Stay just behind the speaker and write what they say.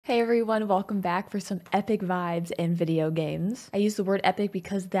Hey everyone, welcome back for some epic vibes and video games. I use the word epic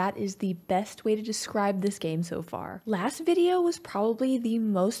because that is the best way to describe this game so far. Last video was probably the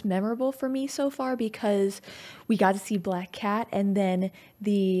most memorable for me so far because we got to see Black Cat and then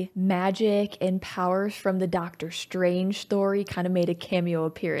the magic and powers from the Doctor Strange story kind of made a cameo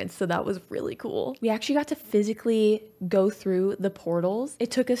appearance, so that was really cool. We actually got to physically go through the portals.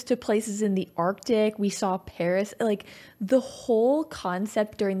 It took us to places in the Arctic. We saw Paris. Like, the whole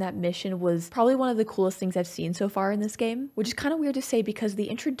concept during that mission was probably one of the coolest things I've seen so far in this game, which is kind of weird to say because the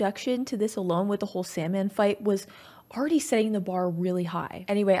introduction to this alone with the whole Sandman fight was already setting the bar really high.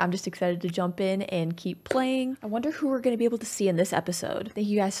 Anyway, I'm just excited to jump in and keep playing. I wonder who we're going to be able to see in this episode. Thank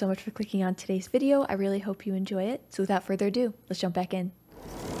you guys so much for clicking on today's video. I really hope you enjoy it. So without further ado, let's jump back in.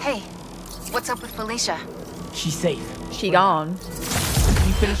 Hey, what's up with Felicia? She's safe. She gone.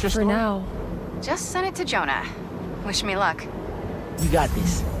 You finished your story? For now. Just sent it to Jonah. Wish me luck. You got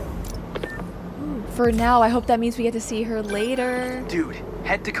this. For now, I hope that means we get to see her later. Dude,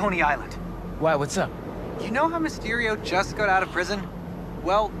 head to Coney Island. Why, what's up? You know how Mysterio just got out of prison?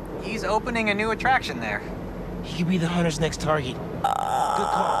 Well, he's opening a new attraction there. He could be the hunter's next target. Good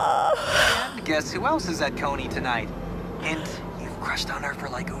call. And guess who else is at Coney tonight? And you've crushed on her for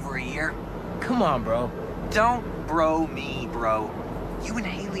like over a year? Come on, bro. Don't bro me, bro. You and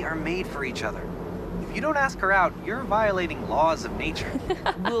Haley are made for each other. If you don't ask her out, you're violating laws of nature.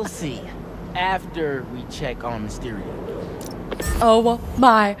 We'll see. After we check on Mysterio. Oh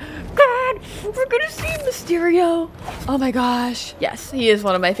my god, we're gonna see Mysterio. Oh my gosh. Yes, he is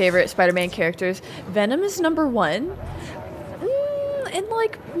one of my favorite Spider-Man characters. Venom is number 1. And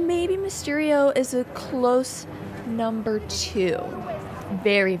like maybe Mysterio is a close number 2.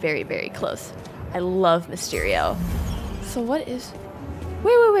 Very, very, very close. I love Mysterio. So what is...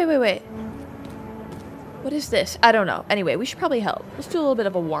 Wait. What is this? I don't know. Anyway, we should probably help. Let's do a little bit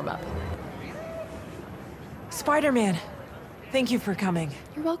of a warm-up. Spider-Man, thank you for coming.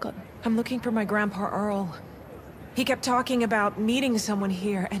 You're welcome. I'm looking for my Grandpa Earl. He kept talking about meeting someone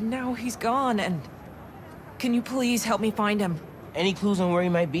here, and now he's gone, and... Can you please help me find him? Any clues on where he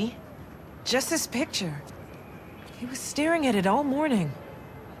might be? Just this picture. He was staring at it all morning.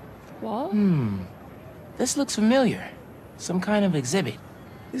 What? This looks familiar. Some kind of exhibit.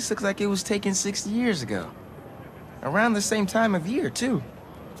 This looks like it was taken 60 years ago. Around the same time of year, too.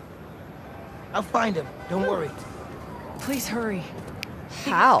 I'll find him. Don't worry. Please hurry.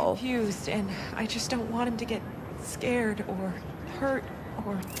 How? He's confused, and I just don't want him to get scared or hurt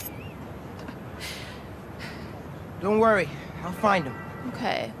or... Don't worry. I'll find him.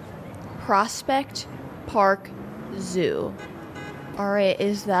 Okay. Prospect Park Zoo. Alright,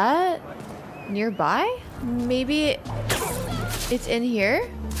 is that nearby? Maybe it's in here?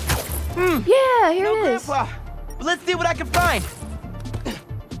 Yeah, here it is. Grandpa. But let's see what I can find.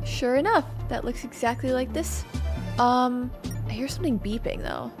 Sure enough, that looks exactly like this. I hear something beeping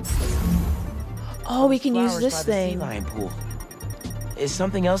though. Oh, we can use this thing. Sea lion pool. Is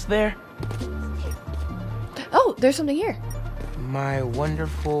something else there? Oh, there's something here. My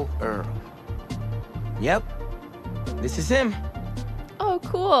wonderful Earl. Yep. This is him. Oh,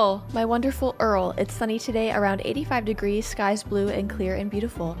 cool. My wonderful Earl. It's sunny today, around 85 degrees, skies blue and clear and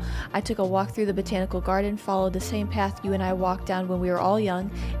beautiful. I took a walk through the botanical garden, followed the same path you and I walked down when we were all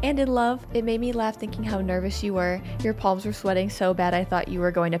young and in love. It made me laugh thinking how nervous you were. Your palms were sweating so bad I thought you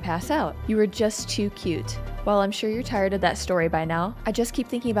were going to pass out. You were just too cute. Well, I'm sure you're tired of that story by now. I just keep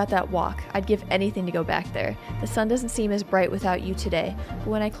thinking about that walk. I'd give anything to go back there. The sun doesn't seem as bright without you today, but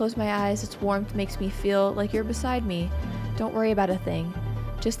when I close my eyes, its warmth makes me feel like you're beside me. Don't worry about a thing.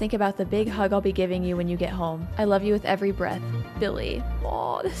 Just think about the big hug I'll be giving you when you get home. I love you with every breath. Billy.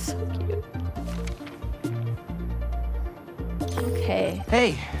 Aw, that's so cute. Okay.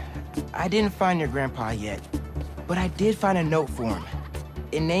 Hey, I didn't find your grandpa yet, but I did find a note for him.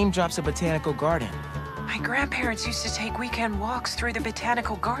 It name drops a botanical garden. My grandparents used to take weekend walks through the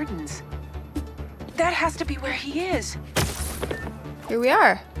botanical gardens. That has to be where he is. Here we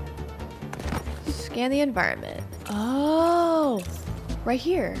are. Scan the environment. Oh, right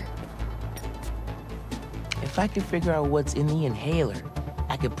here. If I could figure out what's in the inhaler,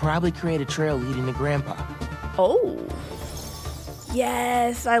 I could probably create a trail leading to Grandpa. Oh.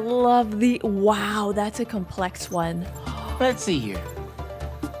 Yes, I love the... Wow, that's a complex one. Let's see here.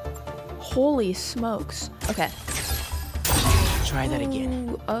 Holy smokes. Okay. Try that again.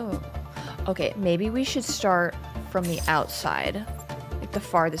 Ooh, oh. Okay, maybe we should start from the outside. Like the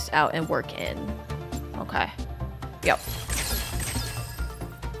farthest out and work in. Okay. Yep.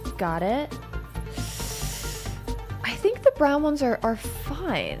 Got it. I think the brown ones are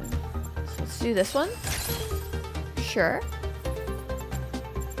fine. So let's do this one. Sure.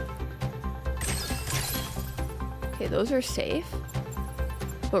 Okay, those are safe.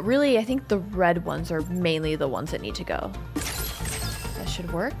 But really, I think the red ones are mainly the ones that need to go. That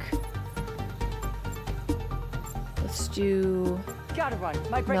should work. Let's do... Gotta run.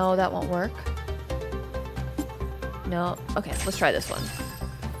 No, that won't work. No. Okay, let's try this one.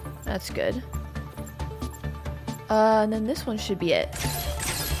 That's good. And then this one should be it.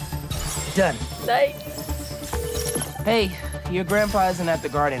 Done. Nice. Hey, your grandpa isn't at the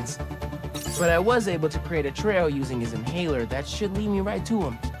gardens. But I was able to create a trail using his inhaler that should lead me right to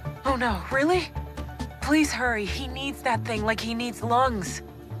him. Oh no, really? Please hurry. He needs that thing like he needs lungs.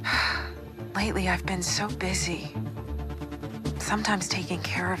 Lately, I've been so busy. Sometimes taking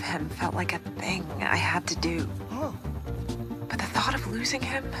care of him felt like a thing I had to do. Oh. But the thought of losing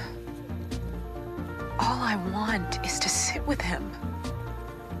him... All I want is to sit with him.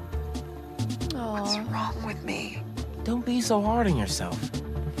 What's Aww. wrong with me? Don't be so hard on yourself.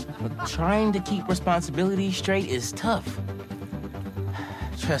 But trying to keep responsibilities straight is tough.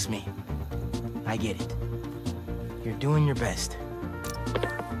 Trust me, I get it. You're doing your best.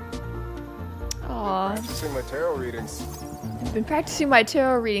 Aww. Practicing my tarot readings. I've been practicing my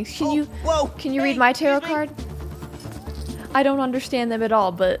tarot readings. Can you Hey, read my tarot excuse me? card? I don't understand them at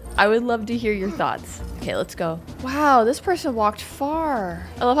all, but I would love to hear your thoughts. Okay, let's go. Wow, this person walked far.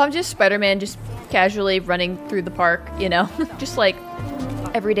 I love how I'm just Spider-Man, just casually running through the park, you know? Just like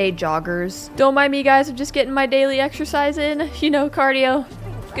everyday joggers. Don't mind me, guys. I'm just getting my daily exercise in. You know, cardio.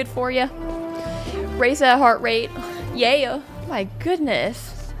 Good for you. Raise that heart rate. Yeah. My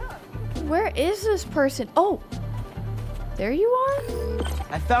goodness. Where is this person? Oh, there you are?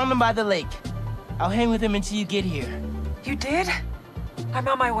 I found him by the lake. I'll hang with him until you get here. You did? I'm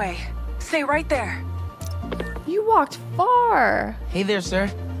on my way. Stay right there. You walked far. Hey there, sir.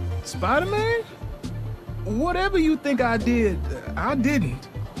 Spider-Man? Whatever you think I did, I didn't.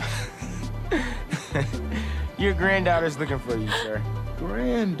 Your granddaughter's looking for you, sir.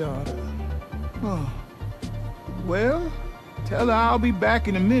 Granddaughter. Oh. Well, tell her I'll be back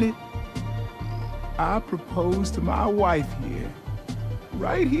in a minute. I proposed to my wife here.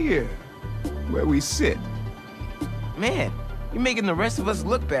 Right here, where we sit. Man, you're making the rest of us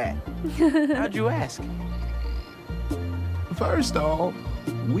look bad. How'd you ask? First off,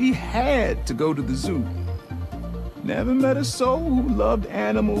 we had to go to the zoo. Never met a soul who loved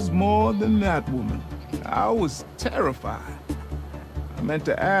animals more than that woman. I was terrified. I meant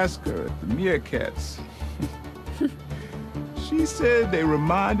to ask her at the meerkats. She said they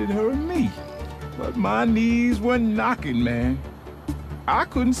reminded her of me, but my knees were knocking, man. I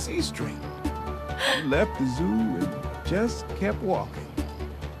couldn't see straight. I left the zoo and just kept walking.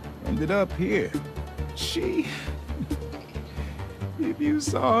 Ended up here. She... If you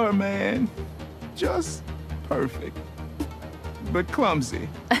saw her, man, just perfect. But clumsy.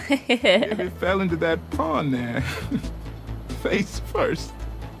 If it fell into that pond there, face first.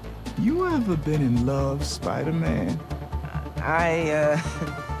 You ever been in love, Spider-Man?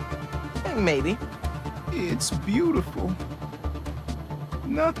 Maybe. It's beautiful.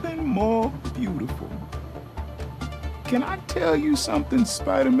 Nothing more beautiful. Can I tell you something,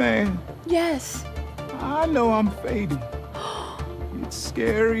 Spider-Man? Yes. I know I'm fading. It's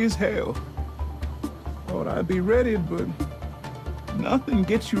scary as hell. Thought I'd be ready, but nothing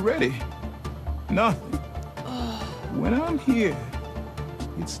gets you ready. Nothing. When I'm here,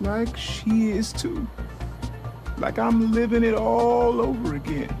 it's like she is too. Like I'm living it all over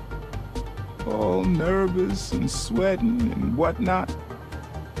again. All nervous and sweating and whatnot.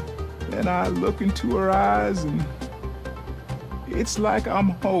 Then I look into her eyes and it's like I'm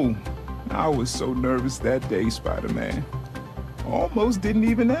home. I was so nervous that day, Spider-Man. Almost didn't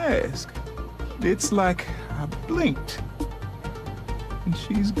even ask. It's like I blinked and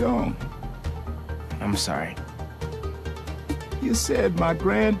she's gone. I'm sorry. You said my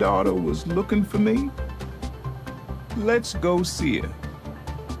granddaughter was looking for me? Let's go see her.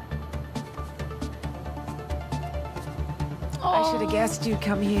 I should have guessed you'd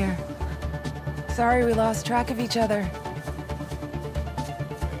come here. Sorry we lost track of each other.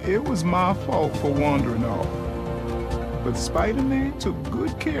 It was my fault for wandering off. But Spider-Man took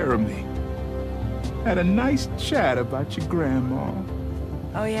good care of me. Had a nice chat about your grandma.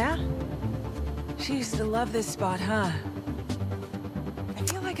 Oh yeah? She used to love this spot, huh? I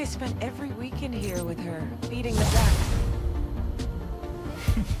feel like I spent every weekend here with her, feeding the ducks.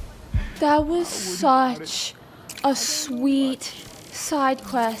 That was such a sweet side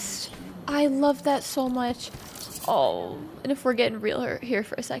quest. I love that so much. Oh, and if we're getting real here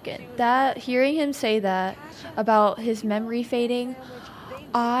for a second, hearing him say that about his memory fading,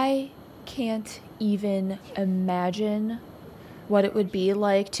 I can't even imagine what it would be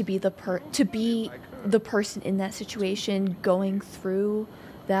like to be the person in that situation going through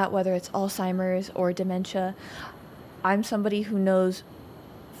that, whether it's Alzheimer's or dementia. I'm somebody who knows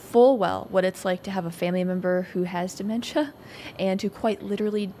full well what it's like to have a family member who has dementia and who quite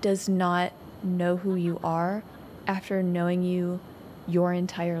literally does not know who you are after knowing you your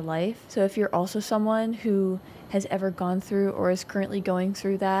entire life. So if you're also someone who has ever gone through or is currently going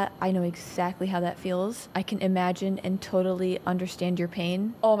through that, I know exactly how that feels. I can imagine and totally understand your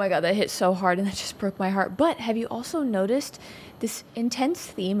pain. Oh my god, that hit so hard and that just broke my heart. But have you also noticed this intense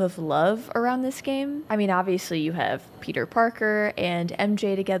theme of love around this game? I mean, obviously you have Peter Parker and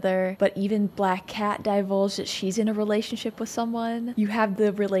MJ together, but even Black Cat divulged that she's in a relationship with someone. You have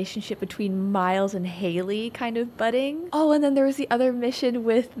the relationship between Miles and Haley kind of budding. Oh, and then there was the other mission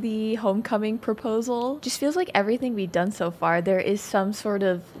with the homecoming proposal. Just feels like everything we've done so far, there is some sort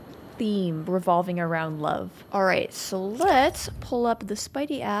of theme revolving around love. All right, so let's pull up the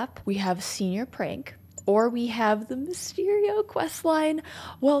Spidey app. We have Senior Prank, or we have the Mysterio questline.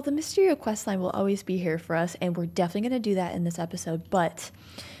 Well, the Mysterio questline will always be here for us, and we're definitely going to do that in this episode, but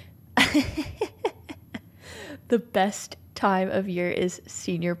the best time of year is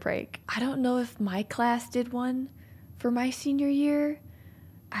Senior Prank. I don't know if my class did one for my senior year.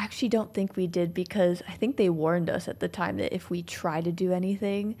 I actually don't think we did, because I think they warned us at the time that if we try to do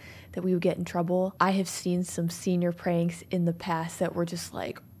anything that we would get in trouble. I have seen some senior pranks in the past that were just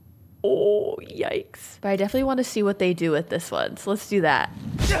like, oh, yikes. But I definitely want to see what they do with this one, so let's do that.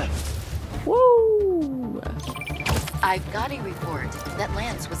 Woo! I've got a report that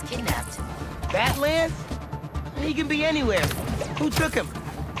Lance was kidnapped. That Lance? He can be anywhere. Who took him?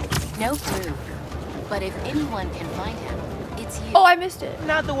 No clue. But if anyone can find him, it's you. Oh, I missed it.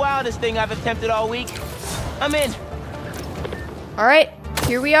 Not the wildest thing I've attempted all week. I'm in. All right,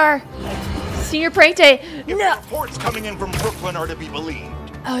 here we are. Senior Prank Day. If the reports coming in from Brooklyn are to be believed,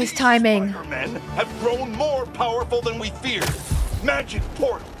 Oh, his timing. Spider-Men have grown more powerful than we feared. Magic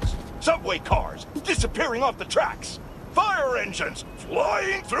portals, subway cars disappearing off the tracks, fire engines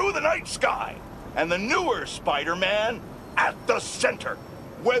flying through the night sky, and the newer Spider-Man at the center.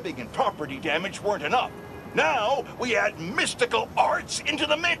 Webbing and property damage weren't enough. Now we add mystical arts into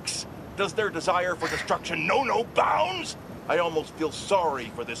the mix. Does their desire for destruction know no bounds? I almost feel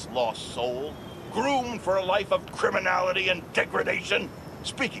sorry for this lost soul, groomed for a life of criminality and degradation.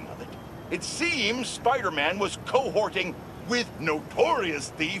 Speaking of it, it seems Spider-Man was cohorting with notorious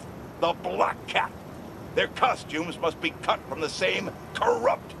thief, the Black Cat. Their costumes must be cut from the same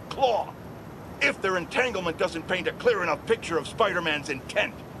corrupt cloth. If their entanglement doesn't paint a clear enough picture of Spider-Man's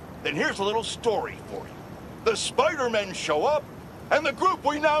intent, then here's a little story for you. The Spider-Men show up, and the group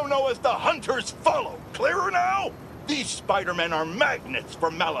we now know as the Hunters follow. Clearer now? These Spider-Men are magnets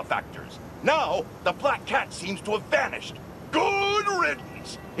for malefactors. Now, the Black Cat seems to have vanished. Good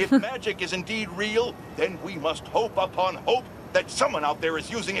riddance! If magic is indeed real, then we must hope upon hope that someone out there is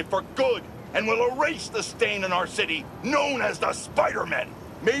using it for good and will erase the stain in our city known as the Spider-Men.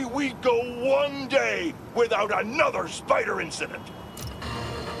 May we go one day without another spider incident.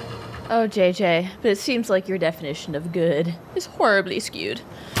 Oh, JJ, but it seems like your definition of good is horribly skewed.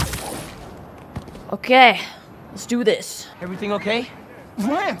 Okay, let's do this. Everything okay?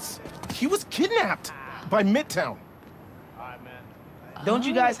 Lance! He was kidnapped by Midtown. Don't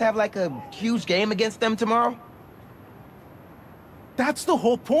you guys have like a huge game against them tomorrow? That's the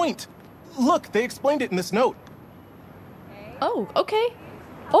whole point. Look, they explained it in this note. Oh, okay.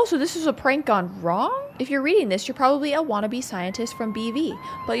 Oh, so this is a prank gone wrong? If you're reading this, you're probably a wannabe scientist from BV,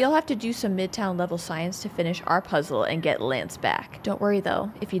 but you'll have to do some Midtown level science to finish our puzzle and get Lance back. Don't worry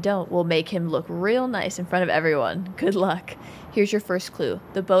though, if you don't, we'll make him look real nice in front of everyone. Good luck. Here's your first clue.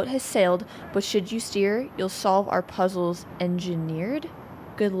 The boat has sailed, but should you steer, you'll solve our puzzles engineered?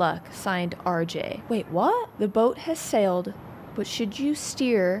 Good luck. Signed, RJ. Wait, what? The boat has sailed, but should you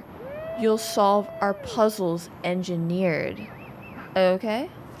steer, you'll solve our puzzles engineered. Okay.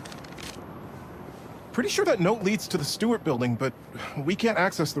 Pretty sure that note leads to the Stewart building, but we can't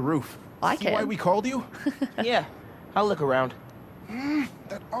access the roof. I See can. why we called you? Yeah, I'll look around.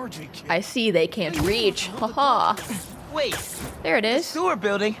 That RJ kid. I see they can't reach. Haha. Wait, There it is. sewer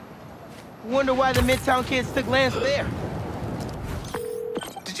building? Wonder why the Midtown kids took Lance there.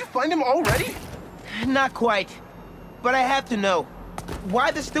 Did you find him already? Not quite, but I have to know.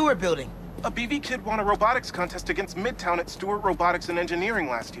 Why the Stewart building? A BV kid won a robotics contest against Midtown at Stewart Robotics and Engineering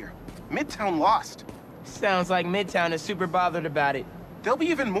last year. Midtown lost. Sounds like Midtown is super bothered about it. They'll be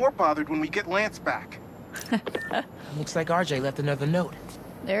even more bothered when we get Lance back. Looks like RJ left another note.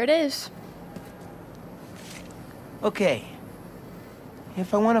 There it is. Okay.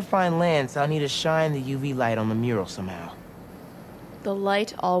 If I want to find Lance, I'll need to shine the UV light on the mural somehow. The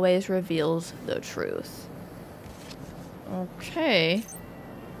light always reveals the truth. Okay.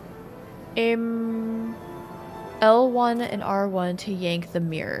 L1 and R1 to yank the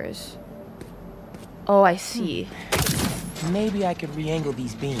mirrors. Oh, I see. Maybe I could re-angle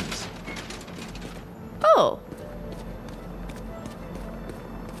these beams. Oh.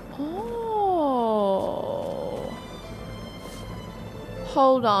 Oh.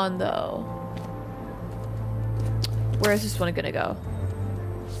 Hold on, though. Where is this one gonna go?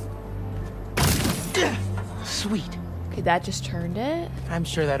 Sweet. Okay, that just turned it. I'm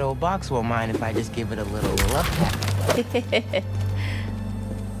sure that old box won't mind if I just give it a little love tap.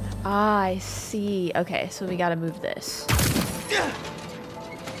 Ah, I see. Okay, so we gotta move this.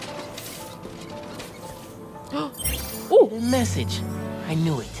 Ooh, a message. I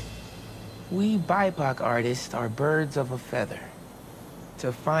knew it. We BIPOC artists are birds of a feather.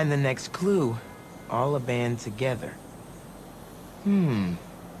 To find the next clue, all a band together.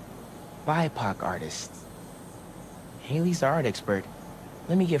 BIPOC artists. Haley's our art expert.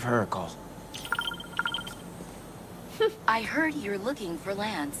 Let me give her a call. I heard you're looking for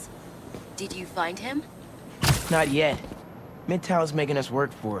Lance. Did you find him? Not yet. Midtown's making us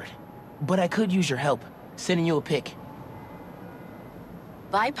work for it. But I could use your help. Sending you a pic.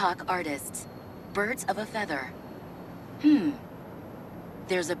 BIPOC artists. Birds of a feather.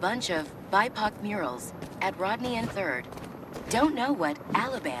 There's a bunch of BIPOC murals at Rodney and 3rd. Don't know what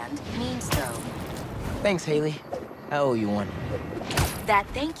Alaband means, though. Thanks, Haley. I owe you one. That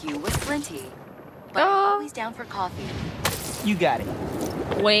thank you was plenty. But I'm always down for coffee. You got it.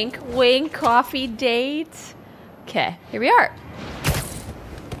 Wink, wink, coffee date. Okay, here we are.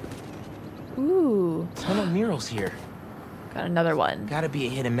 Ooh. Ton of murals here. Got another one. Gotta be a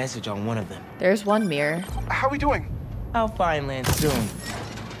hidden message on one of them. There's one mirror. How we doing? I'll find Lance soon.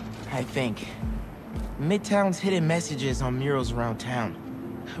 I think. Midtown's hidden messages on murals around town.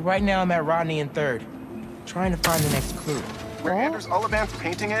 Right now I'm at Rodney and 3rd. Trying to find the next clue. Where Anders Ullaband's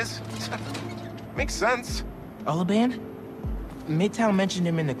painting is? Makes sense. Ullaband? Midtown mentioned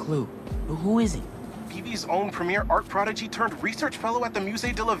him in the clue. Who is he? BB's own premier art prodigy turned research fellow at the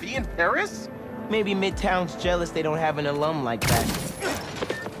Musée de la Vie in Paris? Maybe Midtown's jealous they don't have an alum like that.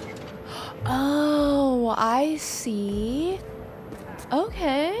 Oh, I see.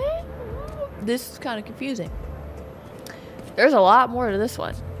 Okay. This is kind of confusing. There's a lot more to this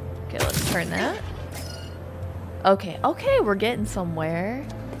one. Okay, let's turn that. Okay, okay, we're getting somewhere.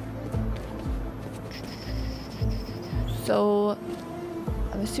 So,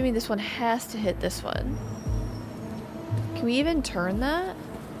 I'm assuming this one has to hit this one. Can we even turn that?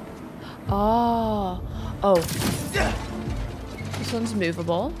 Oh. Oh. This one's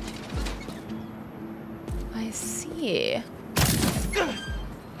movable. I see.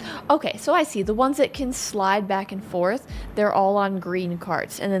 Okay, so I see. The ones that can slide back and forth, they're all on green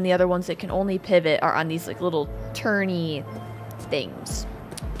carts. And then the other ones that can only pivot are on these like little turny things.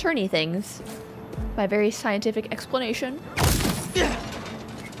 Turny things. My very scientific explanation.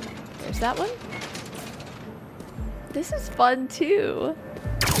 There's that one. This is fun too.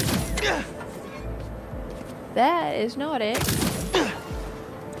 That is not it.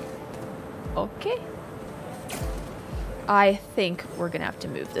 Okay. I think we're gonna have to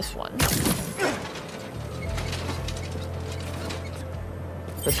move this one.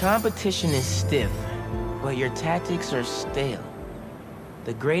 The competition is stiff, but your tactics are stale.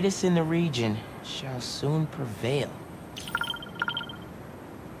 The greatest in the region shall soon prevail.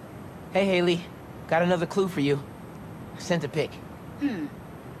 Hey, Haley. Got another clue for you. Sent a pic.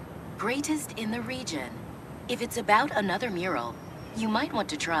 Greatest in the region. If it's about another mural, you might want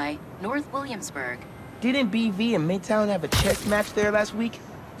to try North Williamsburg. Didn't BV and Midtown have a chess match there last week?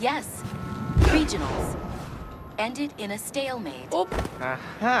 Yes. Regionals. Ended in a stalemate. Oh.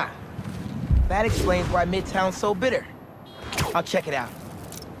 Aha. That explains why Midtown's so bitter. I'll check it out.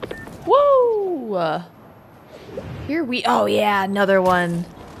 Woo! Here we... Oh, yeah, another one.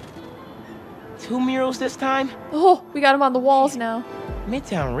 2 murals this time? Oh, we got them on the walls now.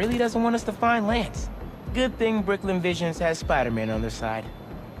 Midtown really doesn't want us to find Lance. Good thing Brooklyn Visions has Spider-Man on their side.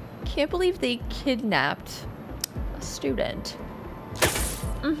 Can't believe they kidnapped a student.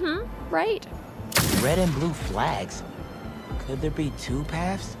 Right? Red and blue flags. Could there be 2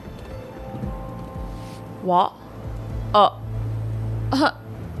 paths? What? Oh.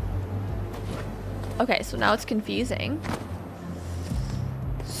 Okay, so now it's confusing.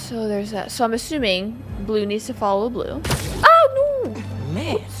 So there's that. So I'm assuming blue needs to follow blue. Oh, no!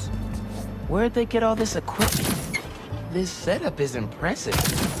 Man, where'd they get all this equipment? This setup is impressive.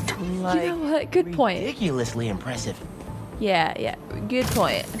 Like, you know what? Good point. Ridiculously impressive. Yeah, good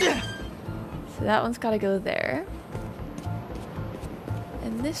point. So that one's gotta go there.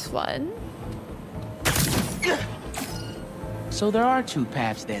 then this one. So there are 2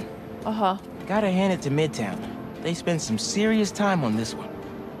 paths then. Uh-huh. Gotta hand it to Midtown. They spend some serious time on this one.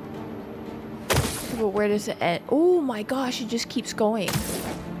 But where does it end? Oh my gosh, it just keeps going.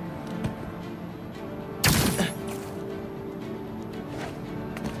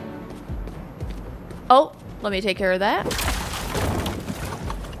 Oh, let me take care of that.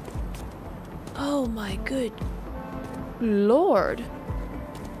 Oh my good Lord.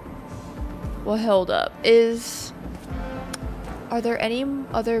 Well, hold up. Are there any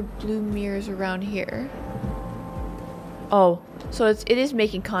other blue mirrors around here? Oh, so it is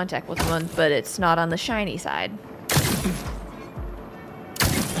making contact with one, but it's not on the shiny side.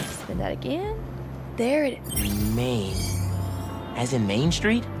 Spin that again. There it is. Main. As in Main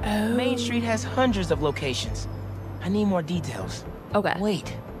Street? Oh. Main Street has hundreds of locations. I need more details. Okay. Wait.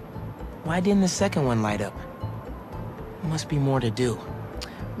 Why didn't the second one light up? Must be more to do.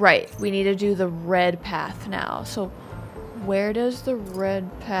 Right, we need to do the red path now. So where does the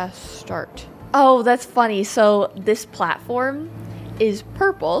red path start? Oh, that's funny. So this platform is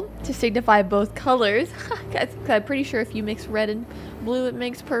purple to signify both colors. I'm pretty sure if you mix red and blue, it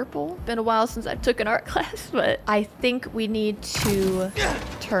makes purple. Been a while since I took an art class, but I think we need to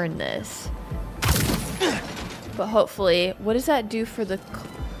turn this. But hopefully, what does that do for the...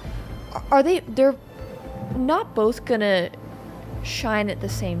 They're not both gonna shine at the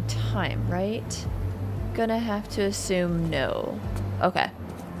same time, right? Gonna have to assume no. Okay.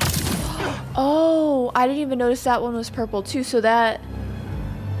 Oh, I didn't even notice that one was purple too, so that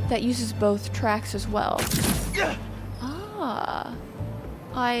uses both tracks as well. Ah,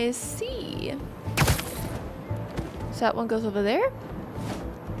 I see. So that one goes over there?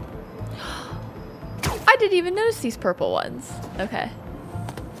 I didn't even notice these purple ones. Okay.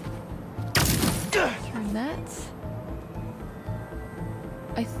 Turn that.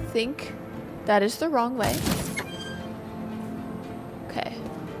 I think that is the wrong way. Okay.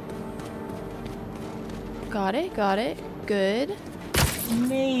 Got it, got it. Good.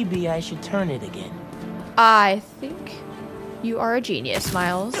 Maybe I should turn it again. I think you are a genius,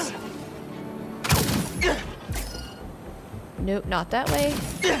 Miles. Nope, not that way.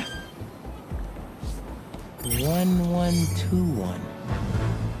 1121.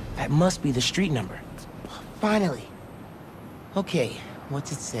 That must be the street number. Finally. Okay,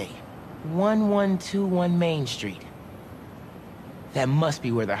 what's it say? 1121 Main Street. That must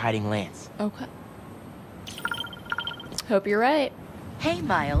be where they're hiding Lance. Okay. Hope you're right. Hey,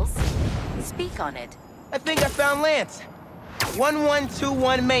 Miles. Speak on it. I think I found Lance.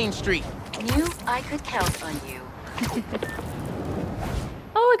 1121 Main Street. Knew I could count on you.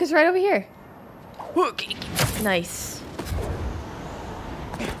 Oh, look, it's right over here. Nice.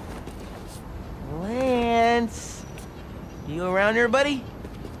 Lance. You around here, buddy?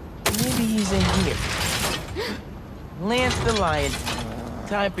 Maybe he's in here. Lance the Lion.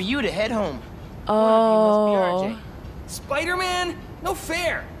 Time for you to head home. Oh. Spider-Man? No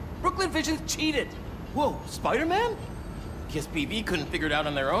fair! Brooklyn Vision's cheated! Whoa, Spider-Man? Guess BB couldn't figure it out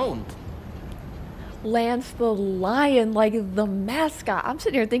on their own. Lance the Lion, like the mascot. I'm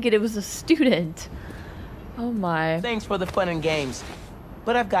sitting here thinking it was a student. Oh my. Thanks for the fun and games,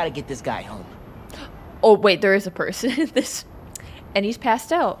 but I've got to get this guy home. Oh wait, there is a person. And he's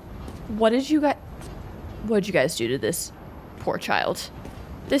passed out. What did you guys do to this poor child?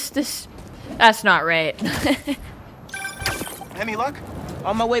 That's not right. Any luck?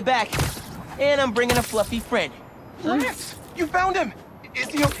 On my way back, and I'm bringing a fluffy friend. Lance, you found him. Is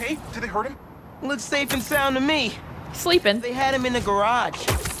he okay? Did they hurt him? Looks safe and sound to me. Sleeping. They had him in the garage.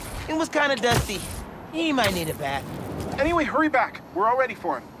 It was kind of dusty. He might need a bath. Anyway, hurry back. We're all ready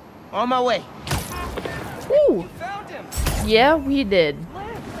for him. On my way. Ooh. Found him! Yeah, we did.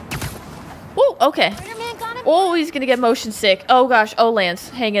 Ooh, okay. Oh, he's gonna get motion sick. Oh gosh. Oh, Lance,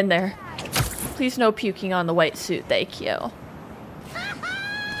 hang in there. Please no puking on the white suit. Thank you.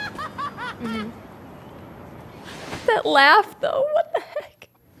 That laugh, though. What the heck?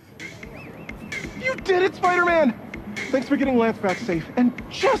 You did it, Spider-Man! Thanks for getting Lance back safe, and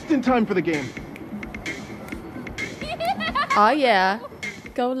just in time for the game. Oh, yeah.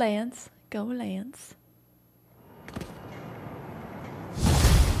 Go, Lance. Go, Lance.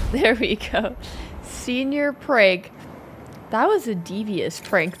 There we go. Senior prank. That was a devious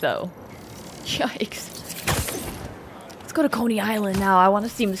prank, though. Yikes. Let's go to Coney Island now. I want to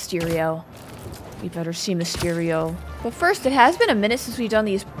see Mysterio. We better see Mysterio. But first, it has been a minute since we've done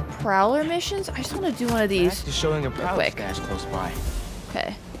these Prowler missions. I just want to do one of these Just showing a Prowler quick. stash close by.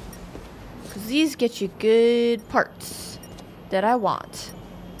 Okay. Because these get you good parts that I want.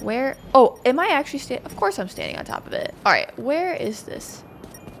 Where? Oh, am I actually standing? Of course I'm standing on top of it. All right, where is this?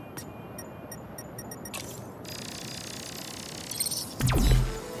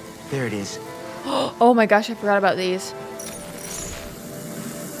 There it is. Oh my gosh, I forgot about these.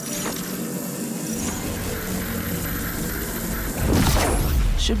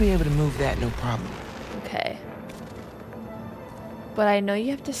 Should be able to move that, no problem. Okay. But I know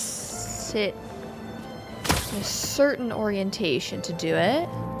you have to sit in a certain orientation to do it.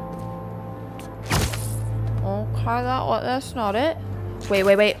 Okay, that's not it.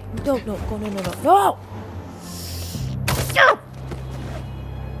 Wait. No. No! Ah!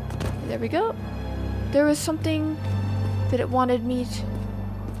 There we go. There was something that it wanted me to...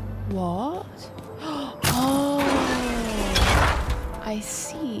 What? Oh, I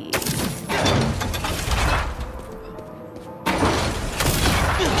see.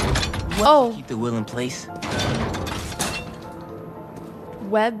 Oh. Keep the wheel in place.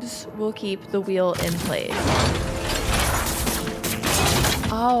 Webs will keep the wheel in place.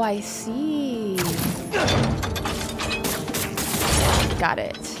 Oh, I see. Got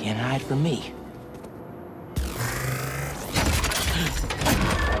it. Can't hide from me.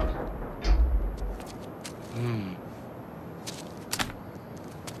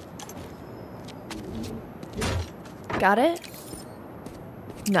 Got it?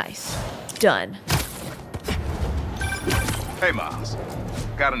 Nice. Done. Hey, Miles.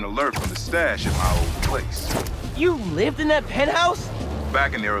 Got an alert from the stash at my old place. You lived in that penthouse?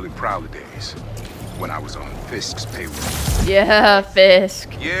 Back in the early Prowler days, when I was on Fisk's payroll. Yeah, Fisk.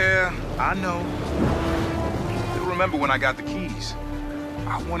 Yeah, I know. You'll remember when I got the keys.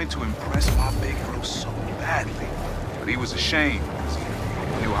 I wanted to impress my big bro so badly, but he was ashamed because he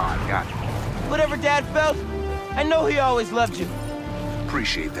knew how I got it. Whatever Dad felt, I know he always loved you.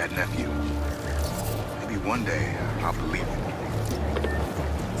 Appreciate that, nephew. Maybe one day I'll believe it.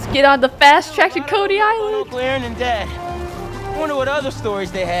 Let's get on the fast track to Coney Island. Uncle Aaron and Dad. I wonder what other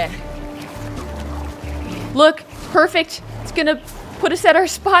stories they had. Look, perfect. It's gonna put us at our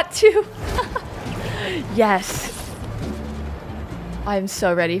spot too. Yes. I'm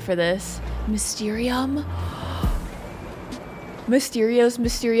so ready for this. Mysterium. Mysterio's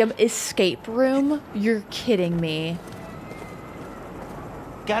Mysterium escape room? You're kidding me.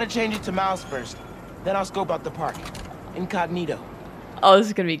 Gotta change it to Miles first. Then I'll scope out the park. Incognito. Oh, this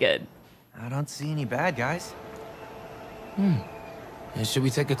is gonna be good. I don't see any bad guys. Should we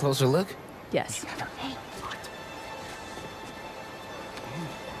take a closer look? Yes.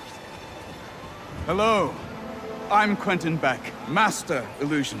 Hello. I'm Quentin Beck, Master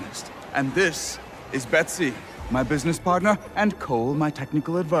Illusionist. And this is Betsy, my business partner, and Cole, my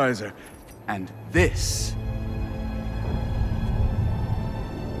technical advisor. And this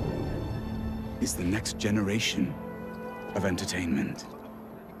is the next generation of entertainment.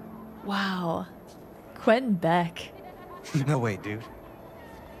 Wow. Quentin Beck. No way, dude.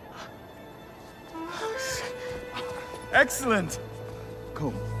 Excellent!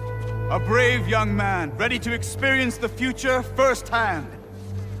 Cole, a brave young man, ready to experience the future firsthand.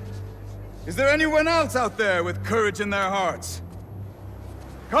 Is there anyone else out there with courage in their hearts?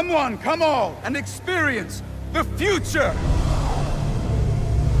 Come one, come all, and experience the future!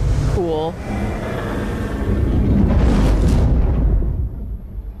 Cool.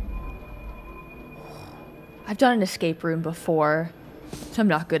 I've done an escape room before. I'm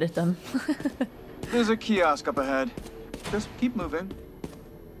not good at them. There's a kiosk up ahead. Just keep moving.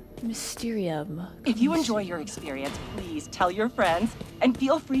 Mysterium. If you enjoy your experience, please tell your friends and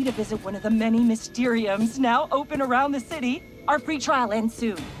feel free to visit one of the many Mysteriums now open around the city. Our free trial ends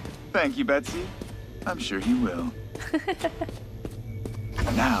soon. Thank you, Betsy. I'm sure he will.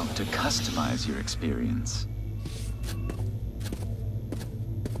 Now to customize your experience.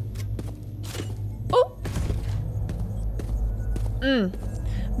 Oh!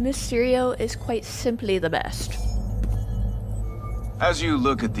 Mysterio is quite simply the best. As you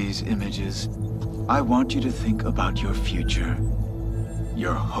look at these images, I want you to think about your future,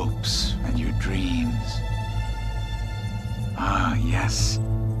 your hopes and your dreams. Ah, yes.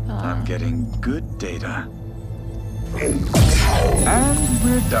 I'm getting good data. And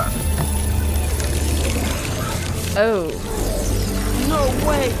we're done. Oh. No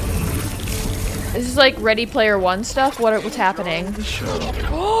way! This is like Ready Player One stuff? What's happening? The show.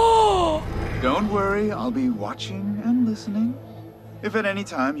 Oh! Don't worry, I'll be watching and listening. If at any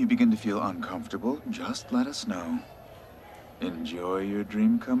time you begin to feel uncomfortable, just let us know. Enjoy your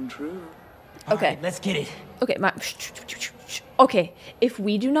dream come true. Okay. Right, let's get it. Okay, okay, if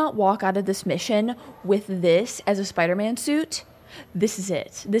we do not walk out of this mission with this as a Spider-Man suit, this is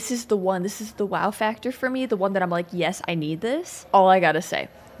it. This is the one. This is the wow factor for me. The one that I'm like, yes, I need this. All I gotta say,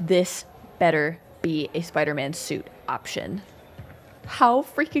 this better be a Spider-Man suit option. How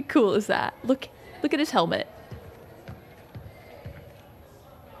freaking cool is that? Look at his helmet.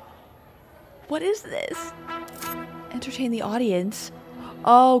 What is this? Entertain the audience.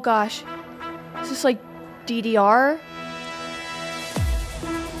 Oh gosh. Is this like DDR?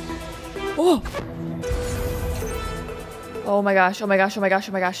 Oh! Oh my gosh, oh my gosh, oh my gosh,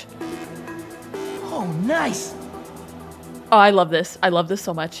 oh my gosh. Oh, nice! Oh, I love this. I love this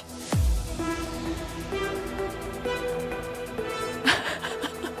so much.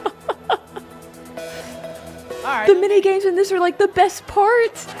 Alright. The mini games in this are like the best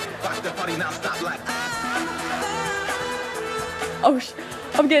part. Oh,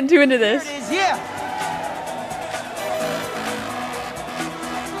 I'm getting too into this. There it is, yeah!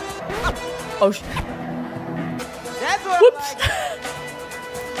 Oh, That's what whoops. I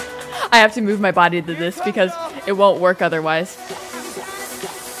like. I have to move my body to this because it won't work otherwise. Let's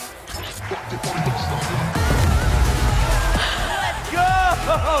go!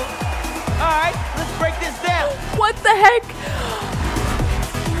 Alright, let's break this down. What the heck?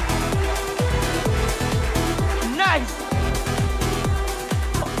 Nice!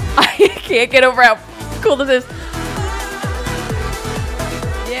 I can't get over how cool this is.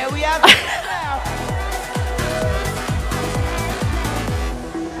 Yeah, we have it now.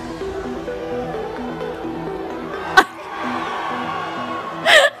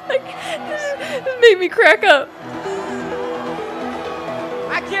 This made me crack up.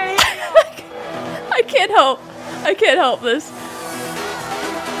 I can't hear you. I can't help. I can't help this.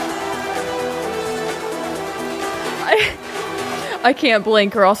 I can't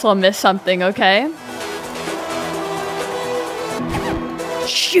blink or else I'll miss something, okay?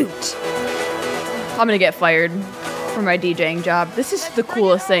 Shoot! I'm gonna get fired for my DJing job. This is the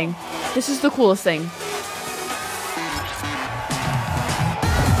coolest thing. This is the coolest thing.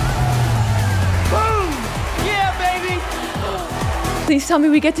 Boom! Yeah, baby! Please tell me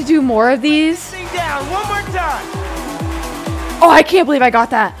we get to do more of these. Sing down one more time. Oh, I can't believe I got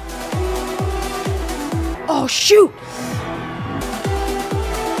that. Oh, shoot!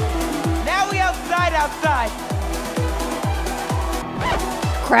 Now we outside.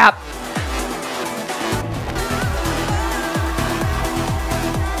 Crap.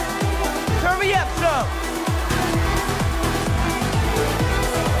 Turn me up some.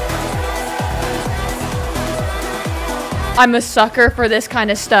 I'm a sucker for this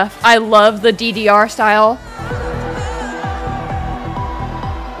kind of stuff. I love the DDR style.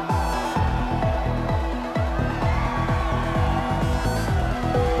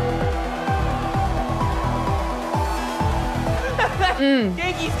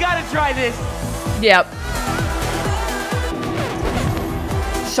 Yankee's gotta try this. Yep.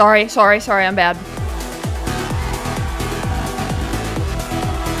 Sorry, I'm bad.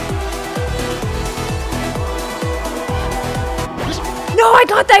 No, I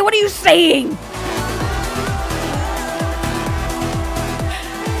got that! What are you saying?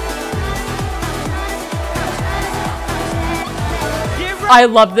 I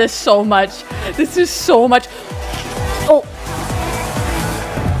love this so much. This is so much. Oh.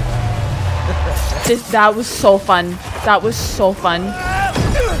 That was so fun. That was so fun.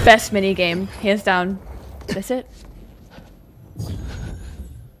 Best mini game, hands down. That's it.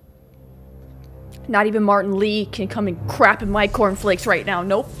 Not even Martin Lee can come and crap in my cornflakes right now.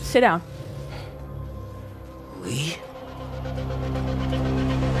 Nope. Sit down. Lee?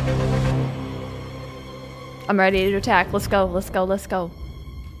 I'm ready to attack. Let's go. Let's go. Let's go.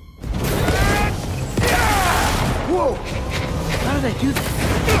 Whoa! How did I do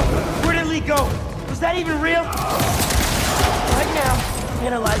that? Where did Lee go? Was that even real? Right now.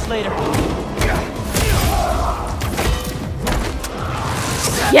 Analyze later.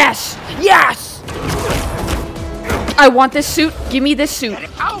 Yes! Yes! I want this suit. Give me this suit.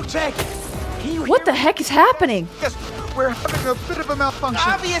 Ouch! What the heck is happening? Yes, we're having a bit of a malfunction.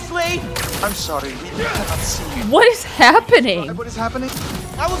 Obviously! I'm sorry, we cannot see you. What is happening? What is happening?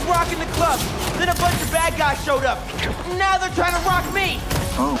 I was rocking the club, then a bunch of bad guys showed up. Now they're trying to rock me!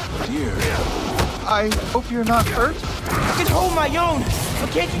 Oh, dear. I hope you're not hurt. I can hold my own, but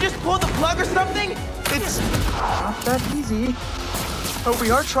can't you just pull the plug or something? It's not that easy. But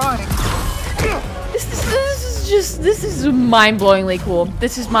we are trying. This is mind-blowingly cool.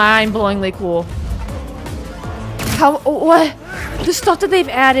 This is mind-blowingly cool. What? The stuff that they've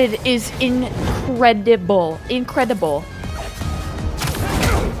added is incredible. Incredible.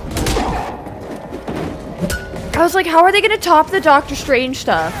 I was like, how are they gonna top the Doctor Strange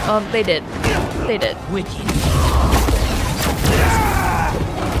stuff? They did. They did. Wicked.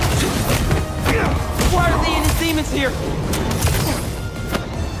 Why are they in his demons here?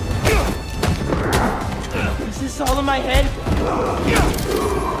 Is this all in my head?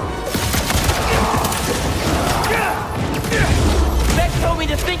 Beck told me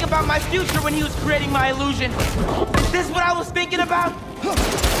to think about my future when he was creating my illusion. This is what I was thinking about?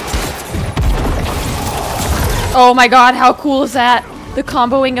 Oh my god, how cool is that? The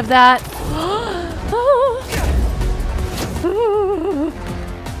comboing of that.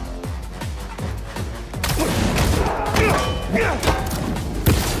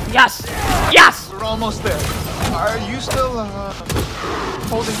 Yes! Yes! We're almost there. Are you still,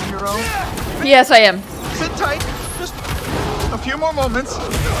 holding your own? Yes, I am. Sit tight. Just a few more moments.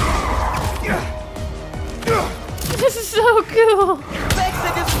 This is so cool. Beck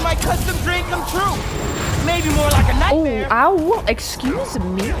said this is my custom dream come true. Maybe more like a nightmare. Oh, ow. Excuse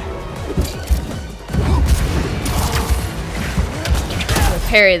me. We'll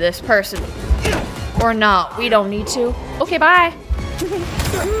parry this person. Or not. We don't need to. Okay, bye.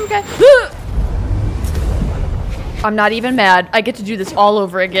 Okay. I'm not even mad. I get to do this all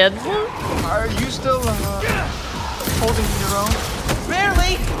over again. Are you still, holding your own?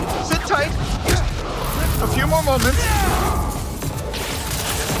 Barely. Sit tight. Just a few more moments.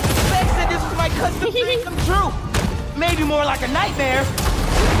 Beck said this was my custom dream come true. Maybe more like a nightmare.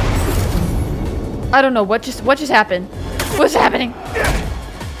 I don't know what just happened. What's happening?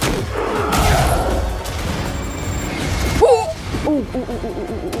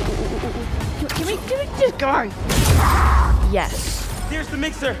 Give me this guy. Yes. There's the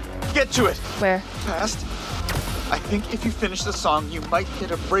mixer. Get to it. Where? Fast. I think if you finish the song, you might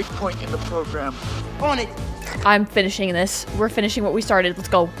hit a break point in the program. On it. I'm finishing this. We're finishing what we started. Let's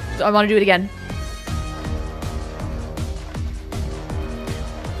go. I want to do it again.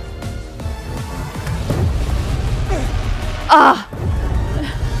 Ah!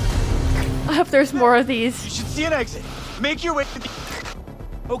 I hope there's more of these. You should see an exit. Make your way to the...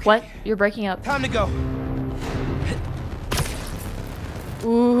 Okay. What? You're breaking up. Time to go.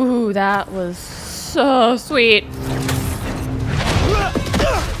 Ooh, that was so sweet.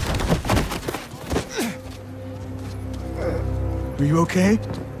 Are you okay?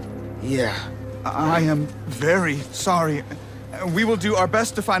 Yeah. I am very sorry. We will do our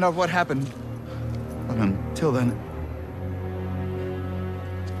best to find out what happened. But until then...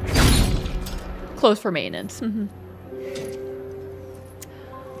 Close for maintenance.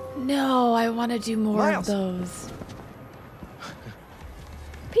 No, I want to do more of those.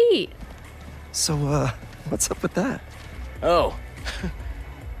 Pete. So, what's up with that? Oh.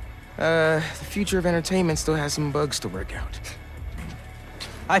 The future of entertainment still has some bugs to work out.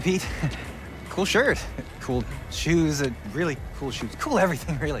 Hi, Pete. Cool shirt. Cool shoes. Really cool shoes. Cool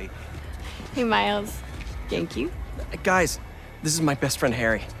everything, really. Hey, Miles. Thank you. Guys, this is my best friend,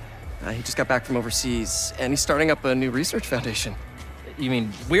 Harry. He just got back from overseas, and he's starting up a new research foundation. You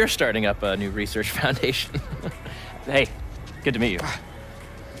mean we're starting up a new research foundation? Hey, good to meet you.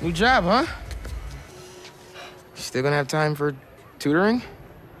 New job, huh? Still gonna have time for tutoring?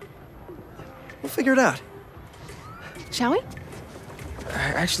 We'll figure it out. Shall we?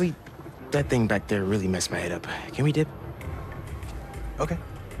 Actually, that thing back there really messed my head up. Can we dip? Okay.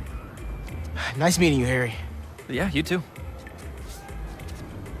 Nice meeting you, Harry. Yeah, you too.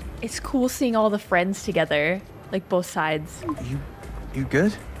 It's cool seeing all the friends together, like both sides. You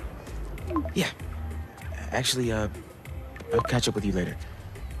good? Yeah. Actually, I'll catch up with you later.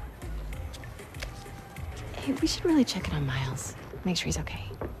 Hey, we should really check in on Miles. Make sure he's okay.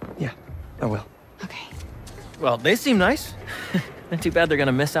 Yeah, I will. Okay. Well, they seem nice. Not too bad they're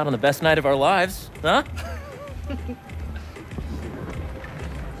gonna miss out on the best night of our lives, huh?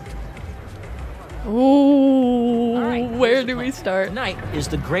 Ooh, right, where do we start? Tonight is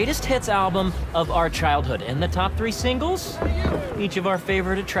the greatest hits album of our childhood, and the top 3 singles, each of our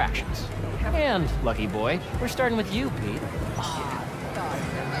favorite attractions. And, lucky boy, we're starting with you, Pete.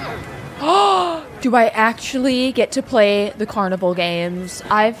 Do I actually get to play the carnival games?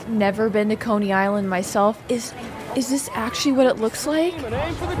 I've never been to Coney Island myself. Is this actually what it looks like?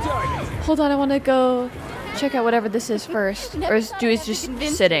 Hold on, I want to go check out whatever this is first. Or is Dewey's just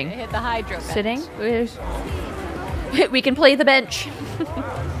sitting? Hit the hydro bench. Sitting? We can play the bench.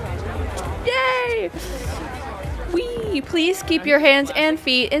 Yay! Wee! Please keep your hands and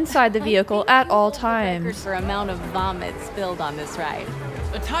feet inside the vehicle at all times. Record for amount of vomit spilled on this ride.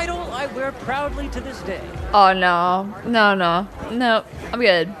 A title I wear proudly to this day. Oh no. No, I'm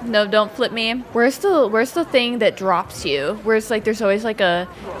good. No, don't flip me. Where's the thing that drops you? Where's like there's always like a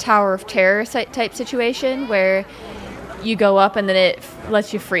Tower of Terror type situation where you go up and then it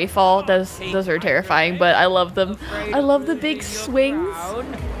lets you free fall. Those are terrifying, but I love them. I love the big swings.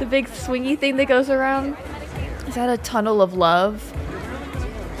 The big swingy thing that goes around. Is that a tunnel of love?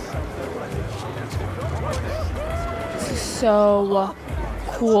 This is so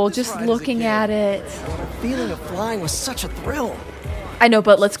cool, just looking at it. The feeling of flying was such a thrill. I know,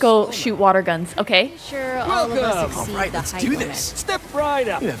 but let's go shoot water guns, okay? Sure, all of us exceed All right, the let's height do limit. this. Step right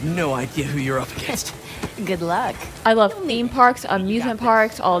up. You have no idea who you're up against. Good luck. I love theme parks, amusement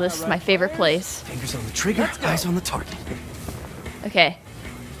parks, all this is my favorite place. Fingers on the trigger, eyes on the target. Okay.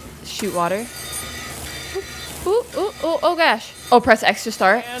 Shoot water. Ooh, ooh, ooh, oh gosh. Oh, press X to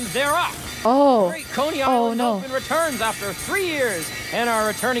start. And they're off. Oh. Great Coney Oh Island no. Open returns after 3 years, and our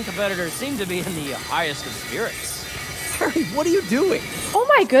returning competitors seem to be in the highest of spirits. Harry, what are you doing? Oh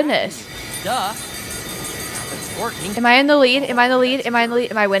my goodness. Duh. It's working. Am I in the lead? Am I in the lead? Am I in the lead?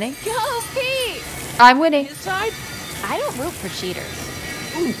 Am I winning? Go, Pete! I'm winning. Side? I don't root for cheaters.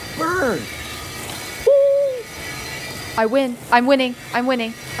 Ooh, burn. I win. I'm winning. I'm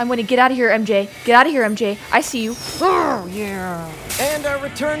winning. I'm winning. Get out of here, MJ. Get out of here, MJ. I see you. Oh, yeah. And our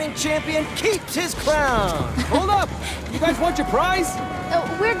returning champion keeps his crown. Hold up. You guys want your prize?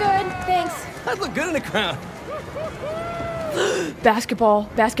 Oh, we're good. Thanks. I'd look good in a crown. Basketball.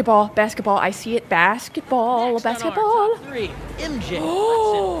 Basketball. Basketball. I see it. Basketball. Next basketball. on our top 3, MJ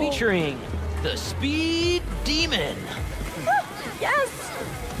Watson featuring the Speed Demon. Yes.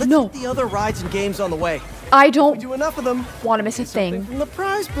 Let's No. get the other rides and games on the way. I We don't do enough of them. want to miss a thing. From the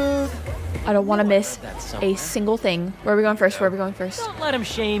prize booth. I don't want to miss That's a somewhere. single thing. Where are we going first? Where are we going first? Don't let him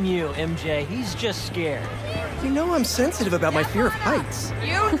shame you, MJ. He's just scared. You know I'm sensitive about my fear of heights.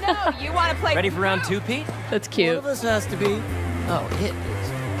 You know you want to play. Ready for round 2, Pete? That's One cute. of us has to be. Oh, it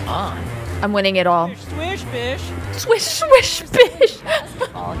is on. I'm winning it all. Swish, bish. Swish, swish, bish.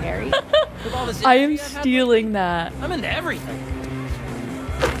 All Harry. With all this I am energy have, stealing that. I'm into everything.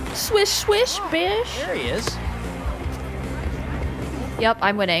 Swish, swish, bish. There he is. Yep,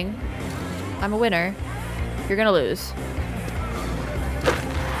 I'm winning. I'm a winner. You're gonna lose.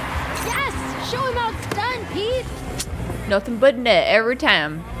 Yes! Show him how it's done, Pete! Nothing but net every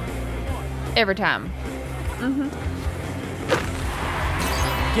time. Every time.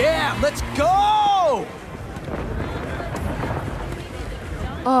 Yeah, let's go!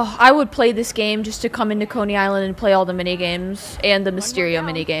 Oh, I would play this game just to come into Coney Island and play all the mini games and the Mysterio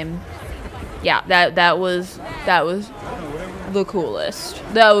mini game. Yeah, that was the coolest.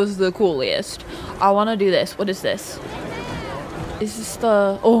 That was the coolest. I want to do this. What is this? Is this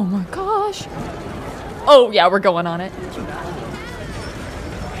the? Oh my gosh! Oh yeah, we're going on it.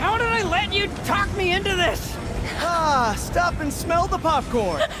 How did I let you talk me into this? Ah, stop and smell the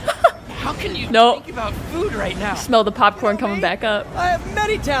popcorn. How can you Nope. think about food right now? Smell the popcorn coming back up. I have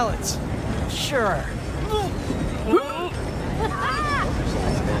many talents. Sure.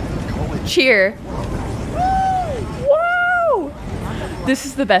 Cheer. Woo! This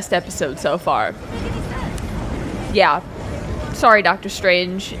is the best episode so far. Yeah. Sorry, Doctor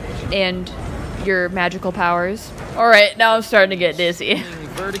Strange and your magical powers. Alright, now I'm starting to get dizzy.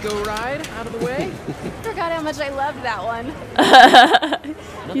 Vertigo ride out of the way. Forgot how much I loved that one.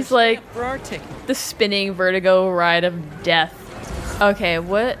 He's like For our ticket. the spinning vertigo ride of death. Okay,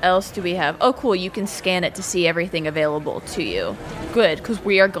 what else do we have? Oh, cool. You can scan it to see everything available to you. Good, because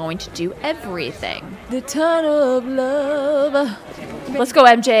we are going to do everything. The tunnel of love. Let's go,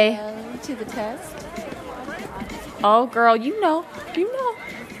 MJ. To the test. Oh, girl, you know. You know.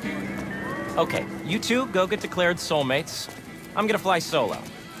 Okay, you two go get declared soulmates. I'm gonna fly solo.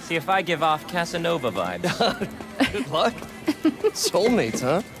 See if I give off Casanova vibes. Good luck. Soulmates,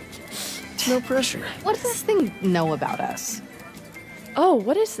 huh? No pressure. What does this thing know about us? Oh,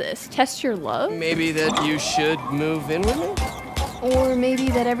 what is this? Test your love? Maybe that you should move in with me? Or maybe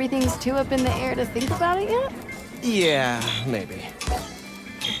that everything's too up in the air to think about it yet? Yeah, maybe.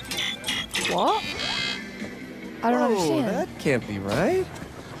 What? I don't understand. That can't be right.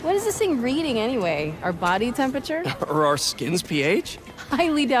 What is this thing reading anyway? Our body temperature? Or our skin's pH?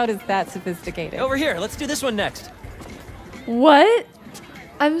 Highly doubt it's that sophisticated. Over here, let's do this one next. What?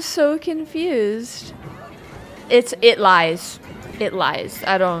 I'm so confused. It lies. It lies.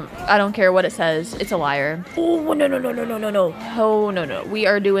 I don't care what it says. It's a liar. Oh no no no no no no no. Oh no no. We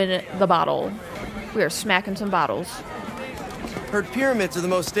are doing the bottle. We are smacking some bottles. Heard pyramids are the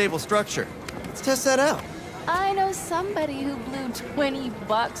most stable structure. Let's test that out. I know somebody who blew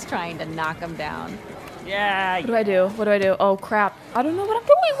 $20 trying to knock him down. Yeah. What do I do? What do I do? Oh crap. I don't know what I'm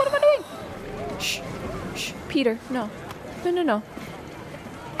doing. What am I doing? Shh. Shh. Peter, no. No no no.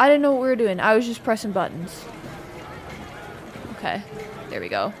 I didn't know what we were doing. I was just pressing buttons. Okay. There we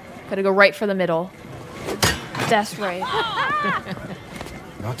go. Gotta go right for the middle. That's right.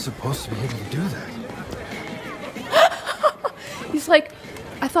 Not supposed to be able to do that. He's like,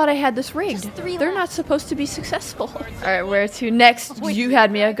 I thought I had this rigged. They're not supposed to be successful. All right, where to next? You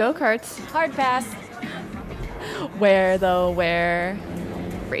had me at go-karts. Hard pass. Where though? Where?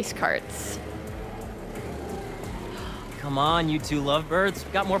 Race carts. Come on, you two lovebirds.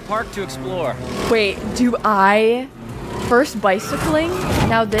 Got more park to explore. Wait, do I? First bicycling,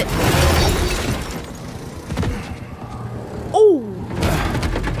 now that... Oh!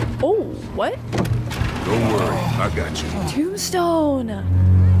 Oh, what? Don't worry, I got you. Tombstone!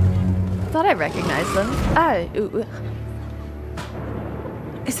 Thought I recognized them. Ooh.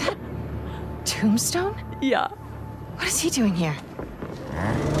 Is that Tombstone? Yeah. What is he doing here?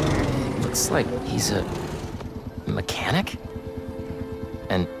 Looks like he's a mechanic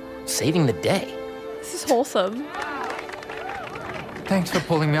and saving the day. This is wholesome. Thanks for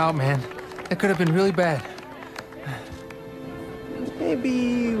pulling me out, man. It could have been really bad.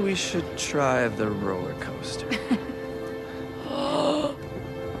 Maybe we should try the roller coaster. Oh,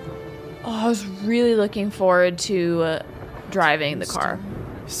 I was really looking forward to driving the car.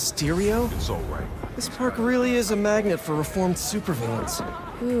 Stereo? It's all right. This park really is a magnet for reformed supervillains.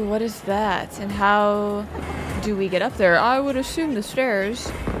 Ooh, what is that? And how do we get up there? I would assume the stairs.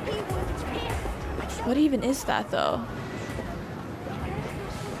 What even is that, though?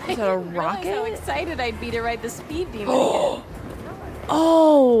 Is that a rocket? How excited I'd be to ride the speed demon again.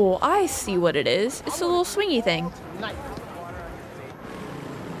 Oh, I see what it is. It's a little swingy thing.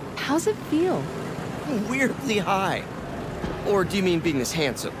 How's it feel? Weirdly high. Or do you mean being this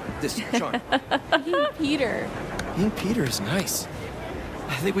handsome, this charming? Being Peter. Being Peter is nice.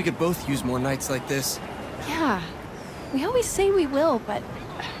 I think we could both use more nights like this. Yeah. We always say we will, but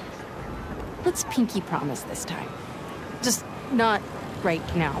let's pinky promise this time. Just not right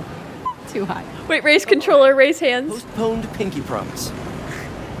now. Too high. Wait, raise controller, raise hands. Postponed pinky promise.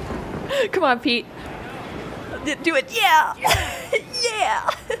 Come on, Pete. Do it. Yeah. Yeah.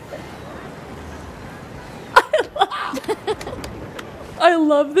 I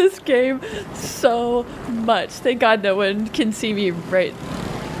love this game so much. Thank God no one can see me right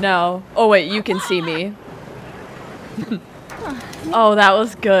now. Oh wait, you can see me. Oh, that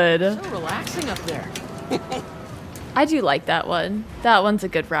was good. So relaxing up there. I do like that one. That one's a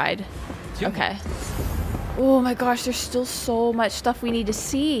good ride. Okay. Oh my gosh, there's still so much stuff we need to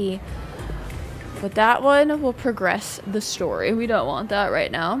see. But that one will progress the story. We don't want that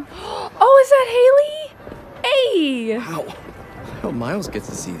right now. Oh, is that Haley? Hey! Wow. I hope Miles gets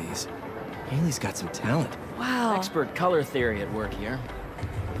to see these. Haley's got some talent. Wow. Expert color theory at work here.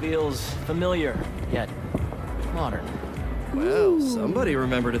 Feels familiar, yet modern. Well, somebody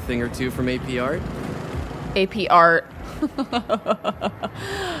remembered a thing or two from AP Art. AP Art.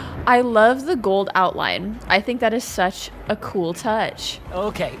 I love the gold outline. I think that is such a cool touch.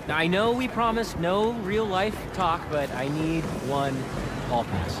 Okay, I know we promised no real life talk, but I need one hall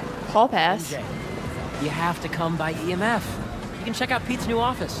pass. Hall pass? MJ, you have to come by EMF. You can check out Pete's new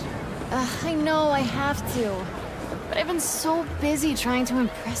office. I know I have to, but I've been so busy trying to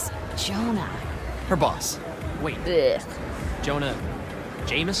impress Jonah. Her boss. Wait, Ugh. Jonah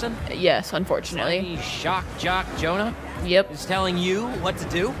Jameson? Yes, unfortunately. Funny shock jock Jonah? Yep. Is telling you what to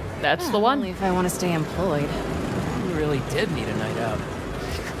do? That's the one. Only if I want to stay employed. You really did need a night out.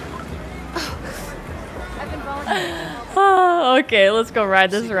 I've been volunteering. Oh, okay, let's go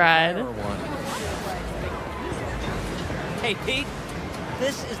ride this ride. Hey, Pete.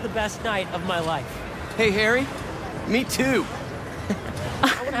 This is the best night of my life. Hey, Harry. Me too.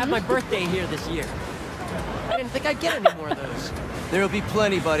 I want to have my birthday here this year. I didn't think I'd get any more of those. There'll be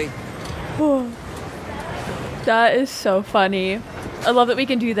plenty, buddy. That is so funny. I love that we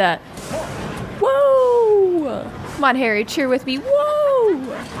can do that. Whoa! Come on, Harry, cheer with me. Whoa!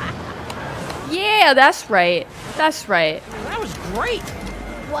 Yeah, that's right. That's right. That was great.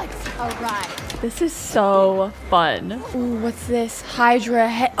 What a ride. This is so fun. Ooh, what's this?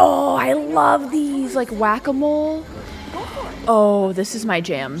 Hydra. Oh, I love these. Like whack-a-mole. Oh, this is my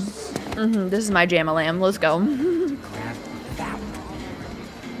jam. This is my jam-a-lamb. Let's go.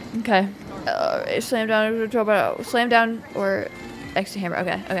 Okay. Slam down or X to hammer.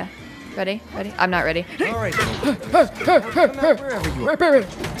 Okay, okay. Ready? Ready? I'm not ready. All right.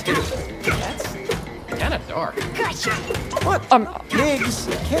 Kind of dark. Gotcha. What? Pigs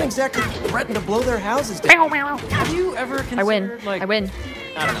can't exactly threaten to blow their houses down. Have you ever considered, I win. like, I win.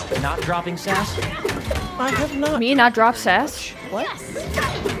 I don't know, not dropping sass? I have not. Me not drop sass? What?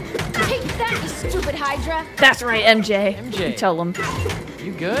 Take that, you stupid Hydra. That's right, MJ. MJ. Tell them.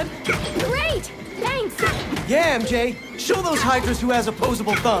 You good? Great. Thanks. Yeah, MJ. Show those Hydras who has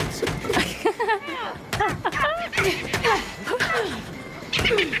opposable thumbs.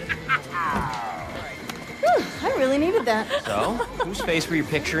 I really needed that. So, whose face were you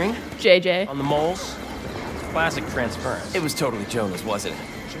picturing? JJ. On the moles? Classic transference. It was totally Jonah's, wasn't it?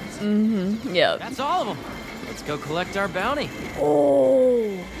 Yep. That's all of them. Let's go collect our bounty.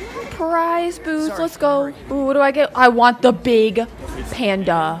 Oh, prize Surprise boost. Let's go. Ooh, what do I get? I want the big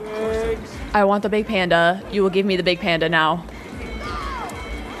panda. I want the big panda. You will give me the big panda now.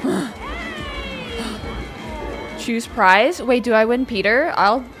 Choose prize. Wait, do I win Peter?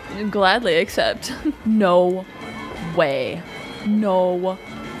 I'll gladly accept. No way. No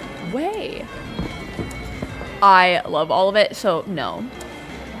way. I love all of it, so no.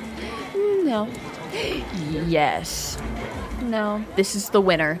 No. Yes. No. This is the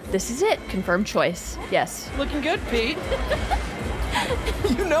winner. This is it. Confirmed choice. Yes. Looking good, Pete.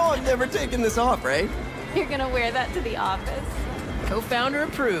 You know I'm never taking this off, right? You're gonna wear that to the office. Co-founder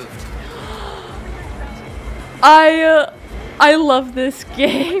approved. I love this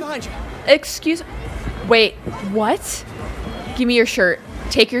game. Behind you. Excuse. Wait. What? Give me your shirt.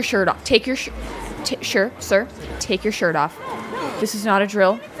 Take your shirt off. Take your shirt. Sir. Take your shirt off. This is not a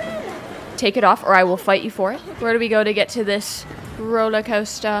drill. Take it off or I will fight you for it. Where do we go to get to this roller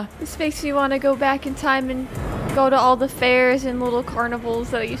coaster? This makes me want to go back in time and go to all the fairs and little carnivals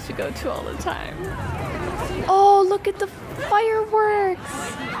that I used to go to all the time. Oh, look at the fireworks.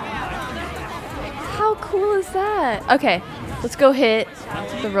 How cool is that? Okay, let's go hit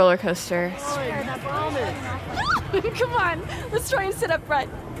the roller coaster. Come on, let's try and sit up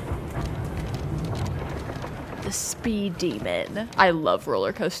front. The speed demon. I love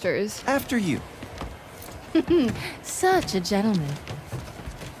roller coasters. After you. Such a gentleman.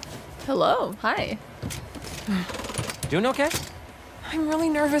 Hello. Hi. Doing okay? I'm really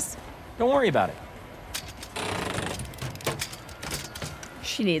nervous. Don't worry about it.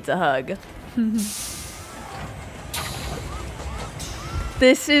 She needs a hug.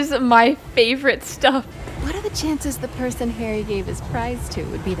 This is my favorite stuff. What are the chances the person Harry gave his prize to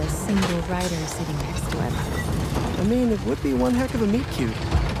would be the single rider sitting next to him? I mean, it would be one heck of a meet cute.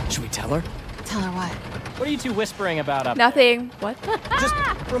 Should we tell her? Tell her what? What are you two whispering about up Nothing. What? Just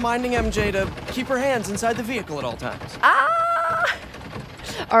reminding MJ to keep her hands inside the vehicle at all times. Ah!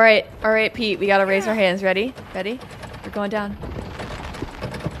 All right, Pete. We gotta raise our hands. Ready? Ready? We're going down.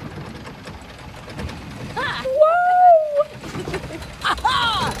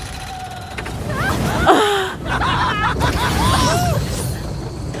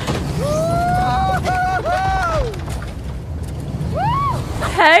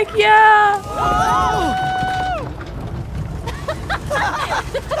 Heck yeah!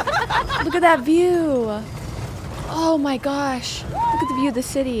 Look at that view. Oh my gosh. Look at the view of the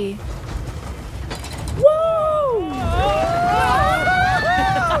city. Whoa!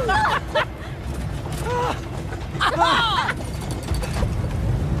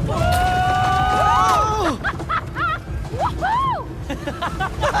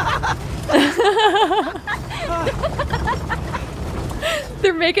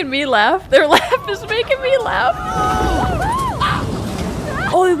 They're making me laugh. Their laugh is making me laugh.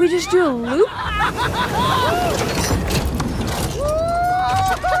 Oh, did we just do a loop?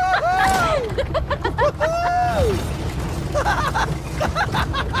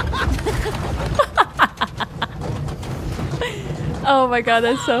 Oh my god,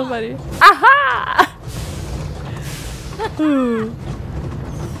 that's so funny. Aha!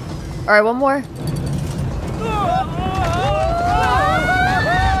 Alright, one more.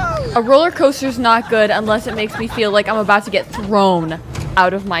 A roller coaster's not good unless it makes me feel like I'm about to get thrown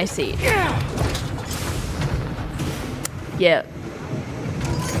out of my seat. Yeah.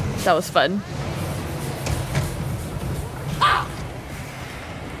 That was fun.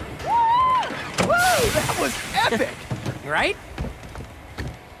 That was epic! Right?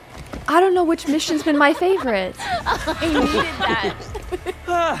 I don't know which mission's been my favorite. I needed that.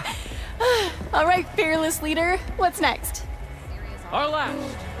 All right, fearless leader. What's next? Our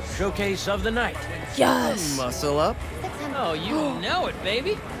last showcase of the night. Yes. Muscle up. Oh, you know it,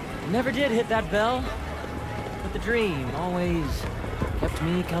 baby. Never did hit that bell, but the dream always kept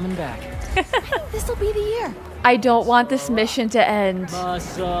me coming back. This'll be the year. I don't want this mission to end.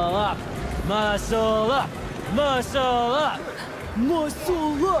 Muscle up, muscle up, muscle up,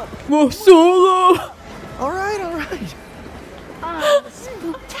 muscle up, muscle up. All right.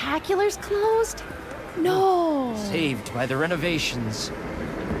 Spooktacular's closed? No. Saved by the renovations.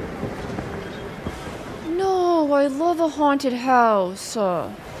 No, I love a haunted house.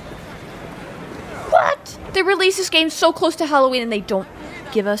 What? They release this game so close to Halloween and they don't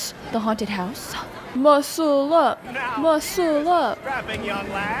give us the haunted house? Muscle up. Muscle up. Strapping young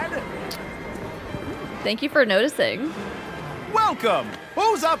lad. Thank you for noticing. Welcome.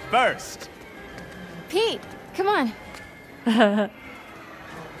 Who's up first? Pete, come on.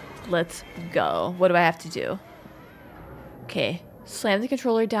 Let's go. What do I have to do? Okay. Slam the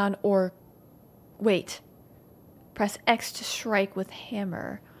controller down or... Wait. Press X to strike with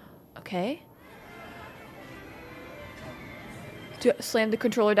hammer. Okay. Slam the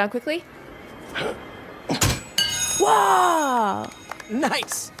controller down quickly. Wow!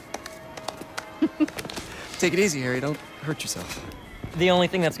 Nice! Take it easy, Harry. Don't hurt yourself. The only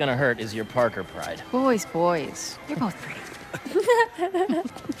thing that's gonna hurt is your Parker pride. Boys, boys. You're both pretty.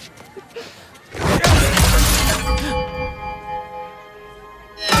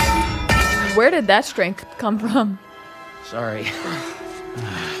 Where did that strength come from? Sorry.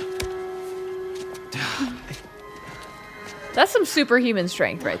 That's some superhuman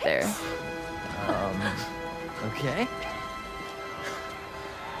strength right there. Okay.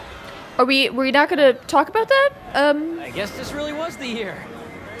 Are we not gonna talk about that? I guess this really was the year.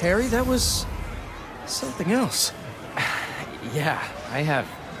 Harry, that was something else. Yeah, I have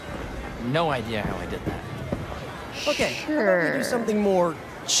no idea how I did that. Okay, how about we do something more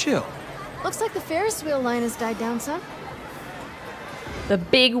chill? Looks like the Ferris wheel line has died down some. The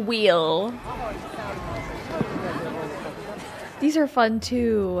big wheel. These are fun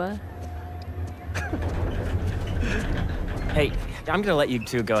too. Hey, I'm gonna let you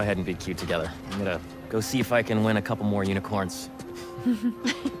two go ahead and be cute together. I'm gonna go see if I can win a couple more unicorns.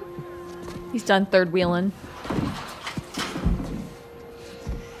 He's done third wheeling.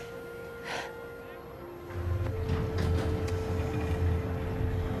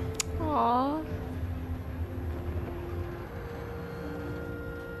 Aww.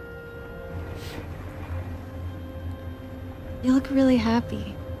 You look really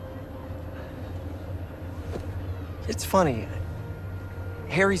happy. It's funny.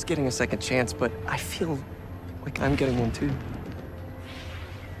 Harry's getting a second chance, but I feel like I'm getting one too.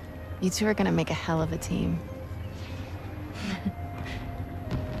 You two are gonna make a hell of a team.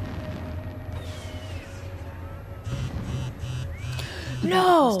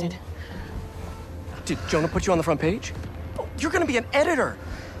 No! Did Jonah put you on the front page? Oh, you're gonna be an editor!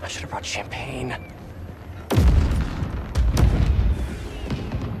 I should have brought champagne.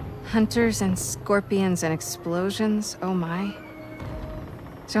 Hunters and scorpions and explosions, oh my.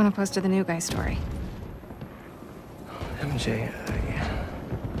 Jonah posted the new guy story. MJ, yeah.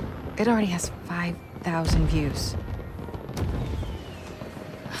 It already has 5,000 views.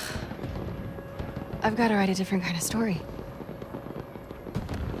 I've got to write a different kind of story.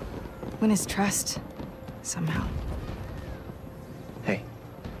 Win his trust, somehow. Hey,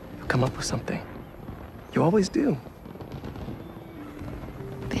 you'll come up with something. You always do.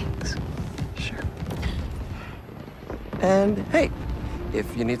 Thanks. Sure. And hey,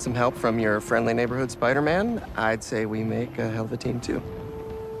 if you need some help from your friendly neighborhood Spider-Man, I'd say we make a hell of a team too.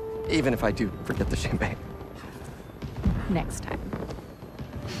 Even if I do forget the champagne. Next time.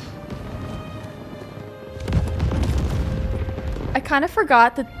 I kind of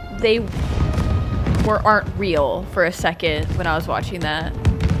forgot that they aren't real for a second when I was watching that.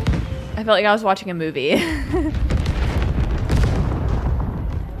 I felt like I was watching a movie.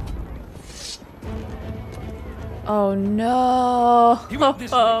 Oh no! Out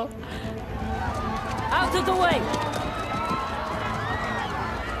of the way!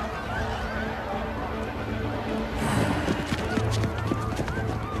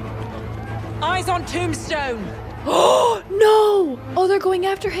 Eyes on Tombstone! Oh no! Oh, they're going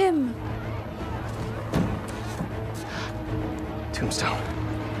after him! Tombstone.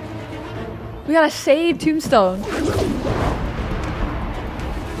 We gotta save Tombstone.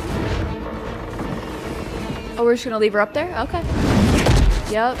 Oh, we're just gonna leave her up there? Okay.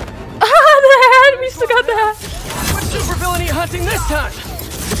 Yep. Ah, the hat! We still got the hat! What supervillain are you hunting this time?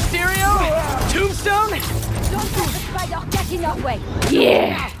 Mysterio? Tombstone? Don't let the spider get in your way.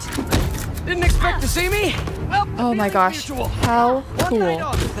 Yeah! Didn't expect to see me? Well, oh my gosh. How cool.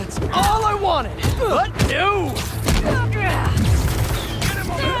 That's all I wanted. But no!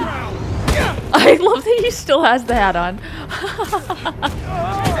 I love that he still has the hat on.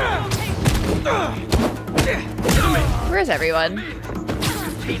 Where's everyone?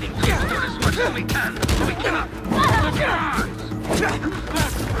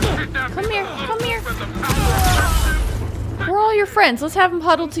 Come here, come here. We're all your friends. Let's have them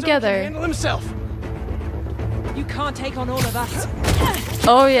huddled together. Handle himself. You can't take on all of us.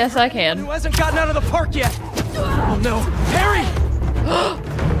 Oh yes, I can. Who hasn't gotten out of the park yet? Oh no, Harry!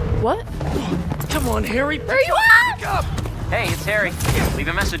 What? Come on, Harry. Where are you at? Hey, it's Harry. Leave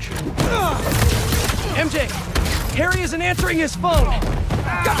a message. MJ, Harry isn't answering his phone.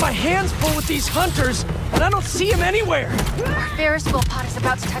 Got my hands full with these hunters, and I don't see him anywhere. Our Ferris wheel pod is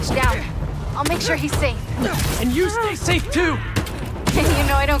about to touch down. I'll make sure he's safe. And you stay safe too. And you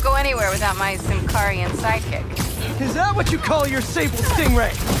know I don't go anywhere without my Simkarian sidekick. Is that what you call your sable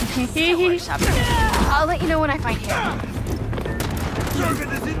stingray? I'll let you know when I find him. Target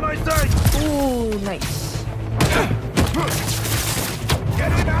is in my sight. Ooh, nice.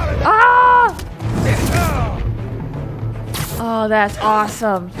 Get him out of there. Ah! Oh, that's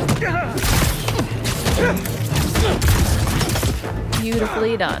awesome.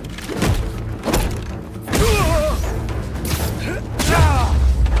 Beautifully done.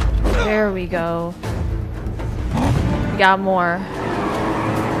 There we go. We got more.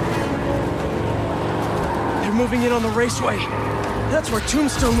 They're moving in on the raceway. That's where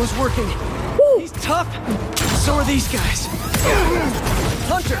Tombstone was working. He's tough. So are these guys.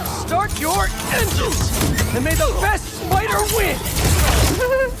 Hunter, start your engines! And may the best spider win!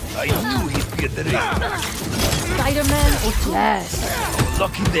 I knew he'd be at the racetrack. Spider-Man? Yes.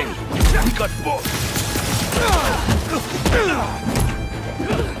 Lucky day. We got both.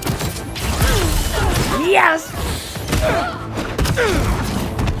 Yes!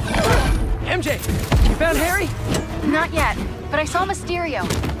 MJ, you found Harry? Not yet, but I saw Mysterio.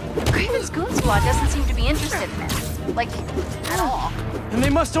 Craven's Goon Squad doesn't seem to be interested in it. Like, at all. And they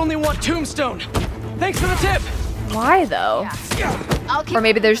must only want Tombstone. Thanks for the tip. Why though? Or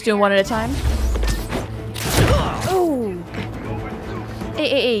maybe they're just doing one at a time? Ooh.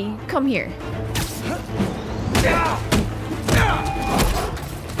 Hey, come here.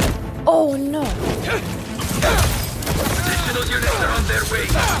 Oh no. Additional units are on their way.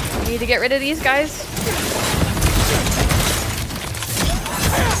 Need to get rid of these guys.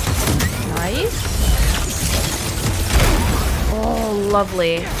 Nice. Oh,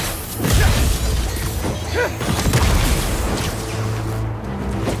 lovely.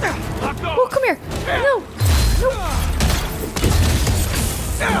 Oh, come here. No.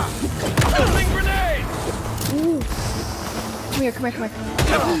 Ooh. Come here.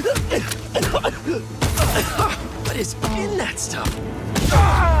 What is in that stuff?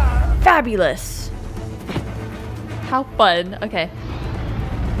 Fabulous. How fun. Okay.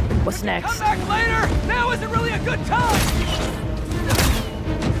 What's next? Come back later! Now isn't really a good time!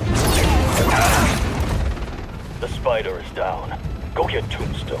 The spider is down. Go get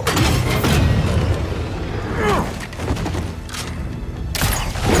Tombstone.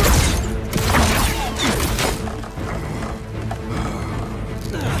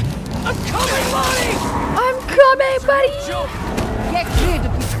 I'm coming, Lonnie! I'm coming, buddy! Get rid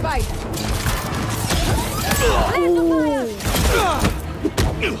of the spider.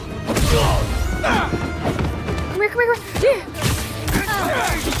 Come here. Yeah.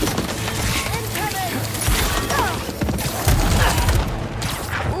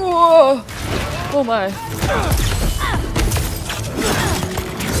 Whoa! Oh my.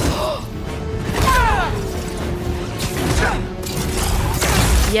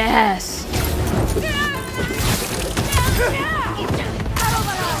 Yes!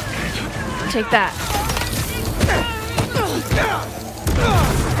 Take that.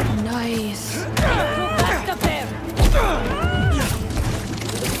 Nice.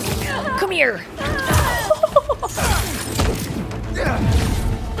 Come here.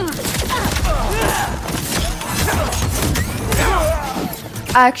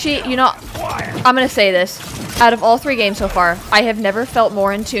 Actually, you know, I'm gonna say this. Out of all 3 games so far, I have never felt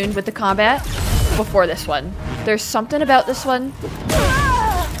more in tune with the combat before this one. There's something about this one.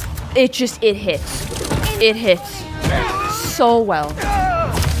 It hits. It hits so well.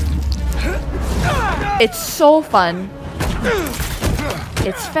 It's so fun.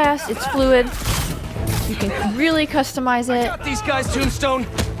 It's fast, it's fluid. You can really customize it. Got these guys, Tombstone.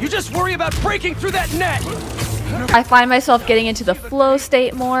 You just worry about breaking through that net. I find myself getting into the flow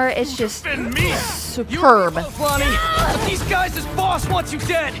state more. It's just superb. Lonnie, but these guys' boss wants you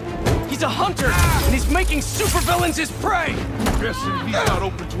dead. He's a hunter, and he's making supervillains his prey. Guessing he's not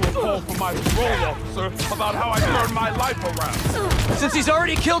open to a call from my parole officer about how I turned my life around. Since he's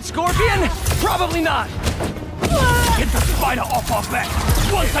already killed Scorpion, probably not. Get the spider off our back.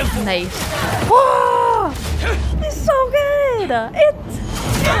 Nice. Whoa! It's so good. It's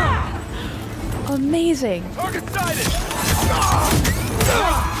amazing. Target sighted.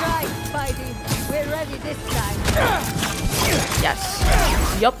 Right, Spidey. We're ready this time. Yes.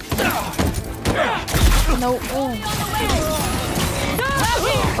 Yup. No.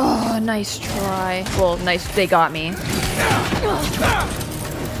 Oh, nice try. Well, nice. They got me.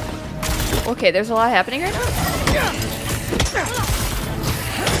 Okay, there's a lot happening right now.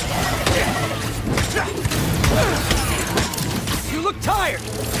 You look tired.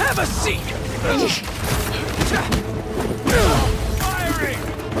 Have a seat. Firing.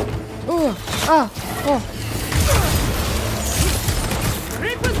 Oh.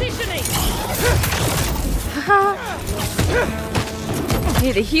 Repositioning.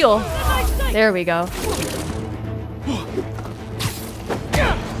 Need to heal. There we go.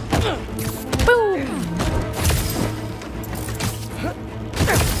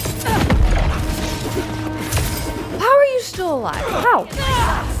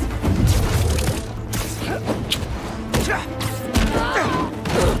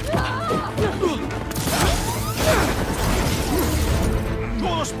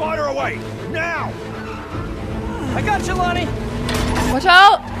 way! Now! I got you, Lonnie! Watch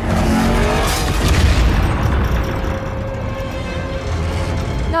out!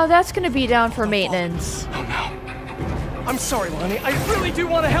 Now that's gonna be down for maintenance. Oh no. I'm sorry, Lonnie. I really do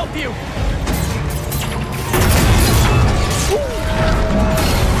want to help you!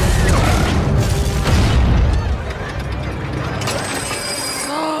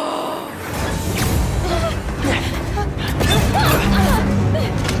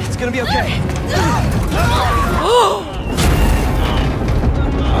 It's gonna be okay.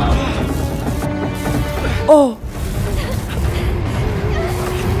 Oh!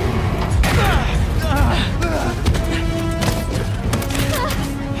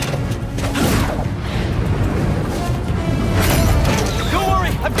 Don't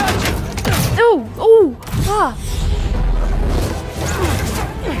worry, I've got you! Ooh! Ooh! Ah!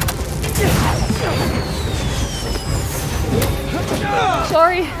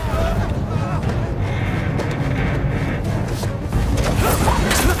 Sorry.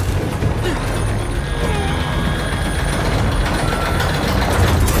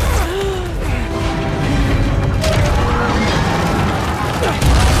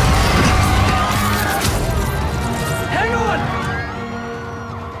 Hang on!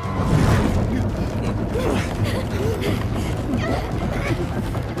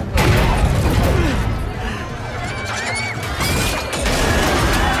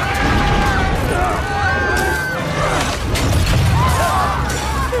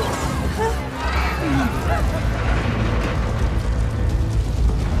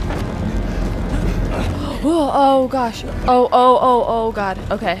 Oh gosh. Oh god.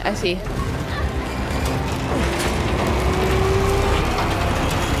 Okay, I see.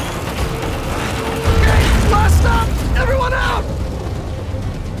 Last stop! Everyone out!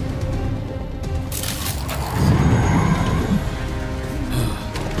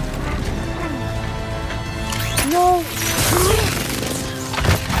 No.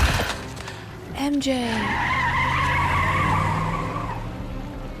 MJ.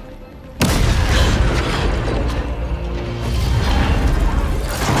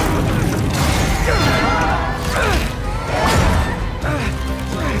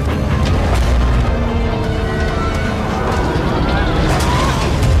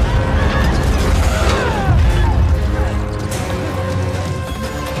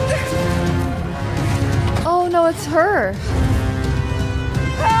 Oh no, it's her.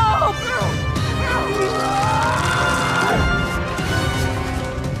 Help!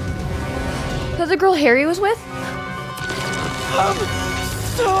 Is that the girl Harry was with? I'm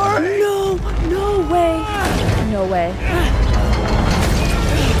sorry! No, no way. No way.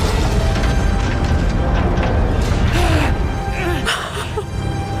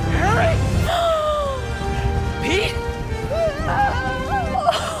 Harry! Pete?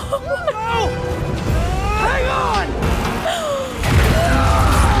 No! Hang on!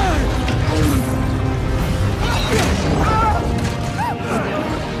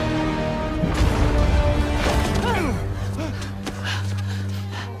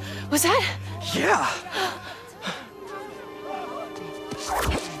 Was that? Yeah!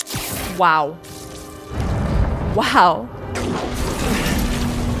 Wow. Wow.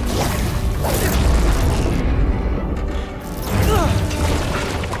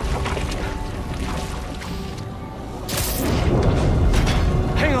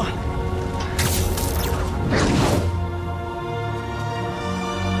 Hang on.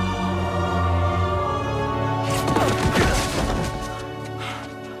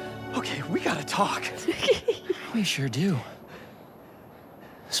 Okay, we gotta talk. We sure do.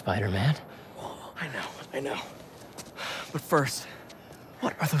 Spider-Man. I know. But first,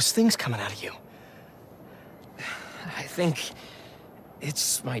 what are those things coming out of you? I think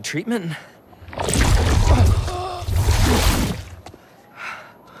it's my treatment.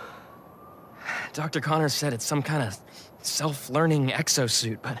 Dr. Connors said it's some kind of self-learning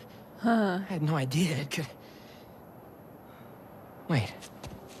exosuit, but I had no idea it could... Wait.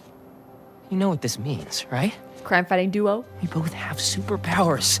 You know what this means, right? Crime-fighting duo. We both have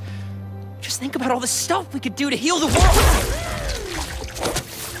superpowers. Just think about all the stuff we could do to heal the world!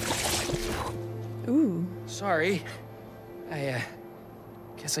 Ooh. Sorry. I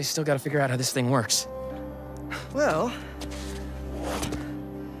guess I still gotta figure out how this thing works. Well,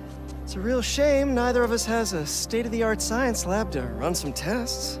 it's a real shame neither of us has a state-of-the-art science lab to run some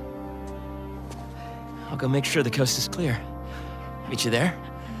tests. I'll go make sure the coast is clear. Meet you there?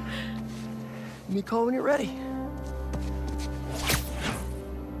 Give me a call when you're ready.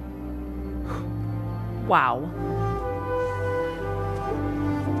 Wow.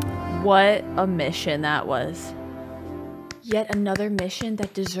 What a mission that was. Yet another mission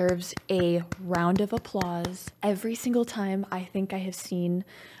that deserves a round of applause. Every single time I think I have seen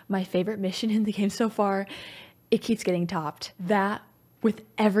my favorite mission in the game so far, it keeps getting topped. That, with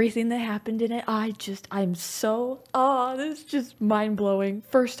everything that happened in it, I'm so, this is just mind-blowing.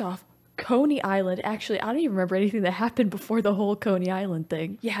 First off, Coney Island. Actually, I don't even remember anything that happened before the whole Coney Island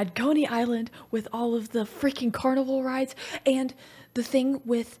thing. You had Coney Island with all of the freaking carnival rides, and the thing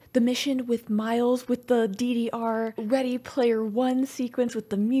with the mission with Miles, with the DDR Ready Player One sequence with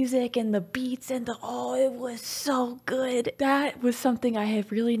the music and the beats and it was so good. That was something I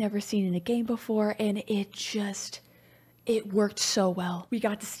have really never seen in a game before, and it worked so well. We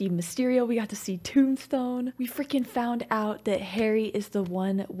got to see Mysterio, we got to see Tombstone. We freaking found out that Harry is the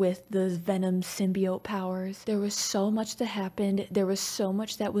one with the Venom symbiote powers. There was so much that happened. There was so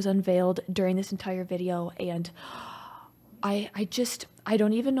much that was unveiled during this entire video, and I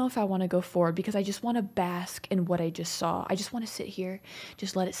don't even know if I want to go forward because I just want to bask in what I just saw. I just want to sit here,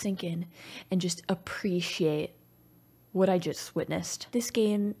 just let it sink in, and just appreciate what I just witnessed. This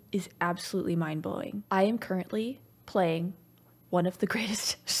game is absolutely mind-blowing. I am currently playing one of the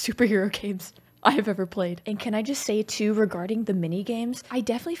greatest superhero games I have ever played. And can I just say too, regarding the mini games, I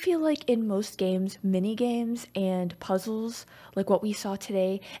definitely feel like in most games, mini games and puzzles, like what we saw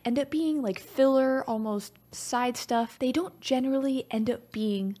today, end up being like filler, almost side stuff. They don't generally end up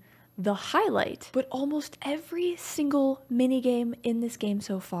being the highlight, but almost every single mini game in this game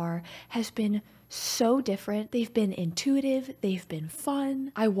so far has been so different. They've been intuitive, they've been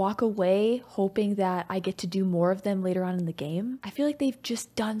fun. I walk away hoping that I get to do more of them later on in the game. I feel like they've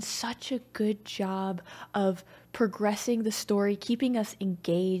just done such a good job of progressing the story, keeping us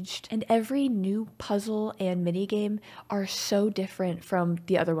engaged, and every new puzzle and minigame are so different from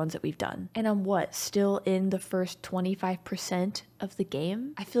the other ones that we've done. And I'm still in the first 25% of the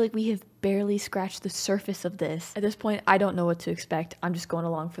game? I feel like we have barely scratched the surface of this. At this point, I don't know what to expect. I'm just going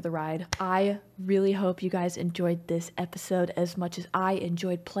along for the ride. I really hope you guys enjoyed this episode as much as I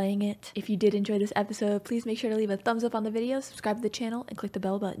enjoyed playing it. If you did enjoy this episode, please make sure to leave a thumbs up on the video, subscribe to the channel, and click the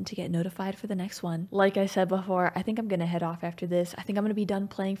bell button to get notified for the next one. Like I said before, I think I'm gonna head off after this. I think I'm gonna be done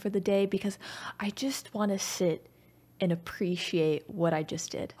playing for the day because I just want to sit and appreciate what I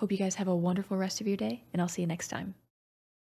just did. Hope you guys have a wonderful rest of your day, and I'll see you next time.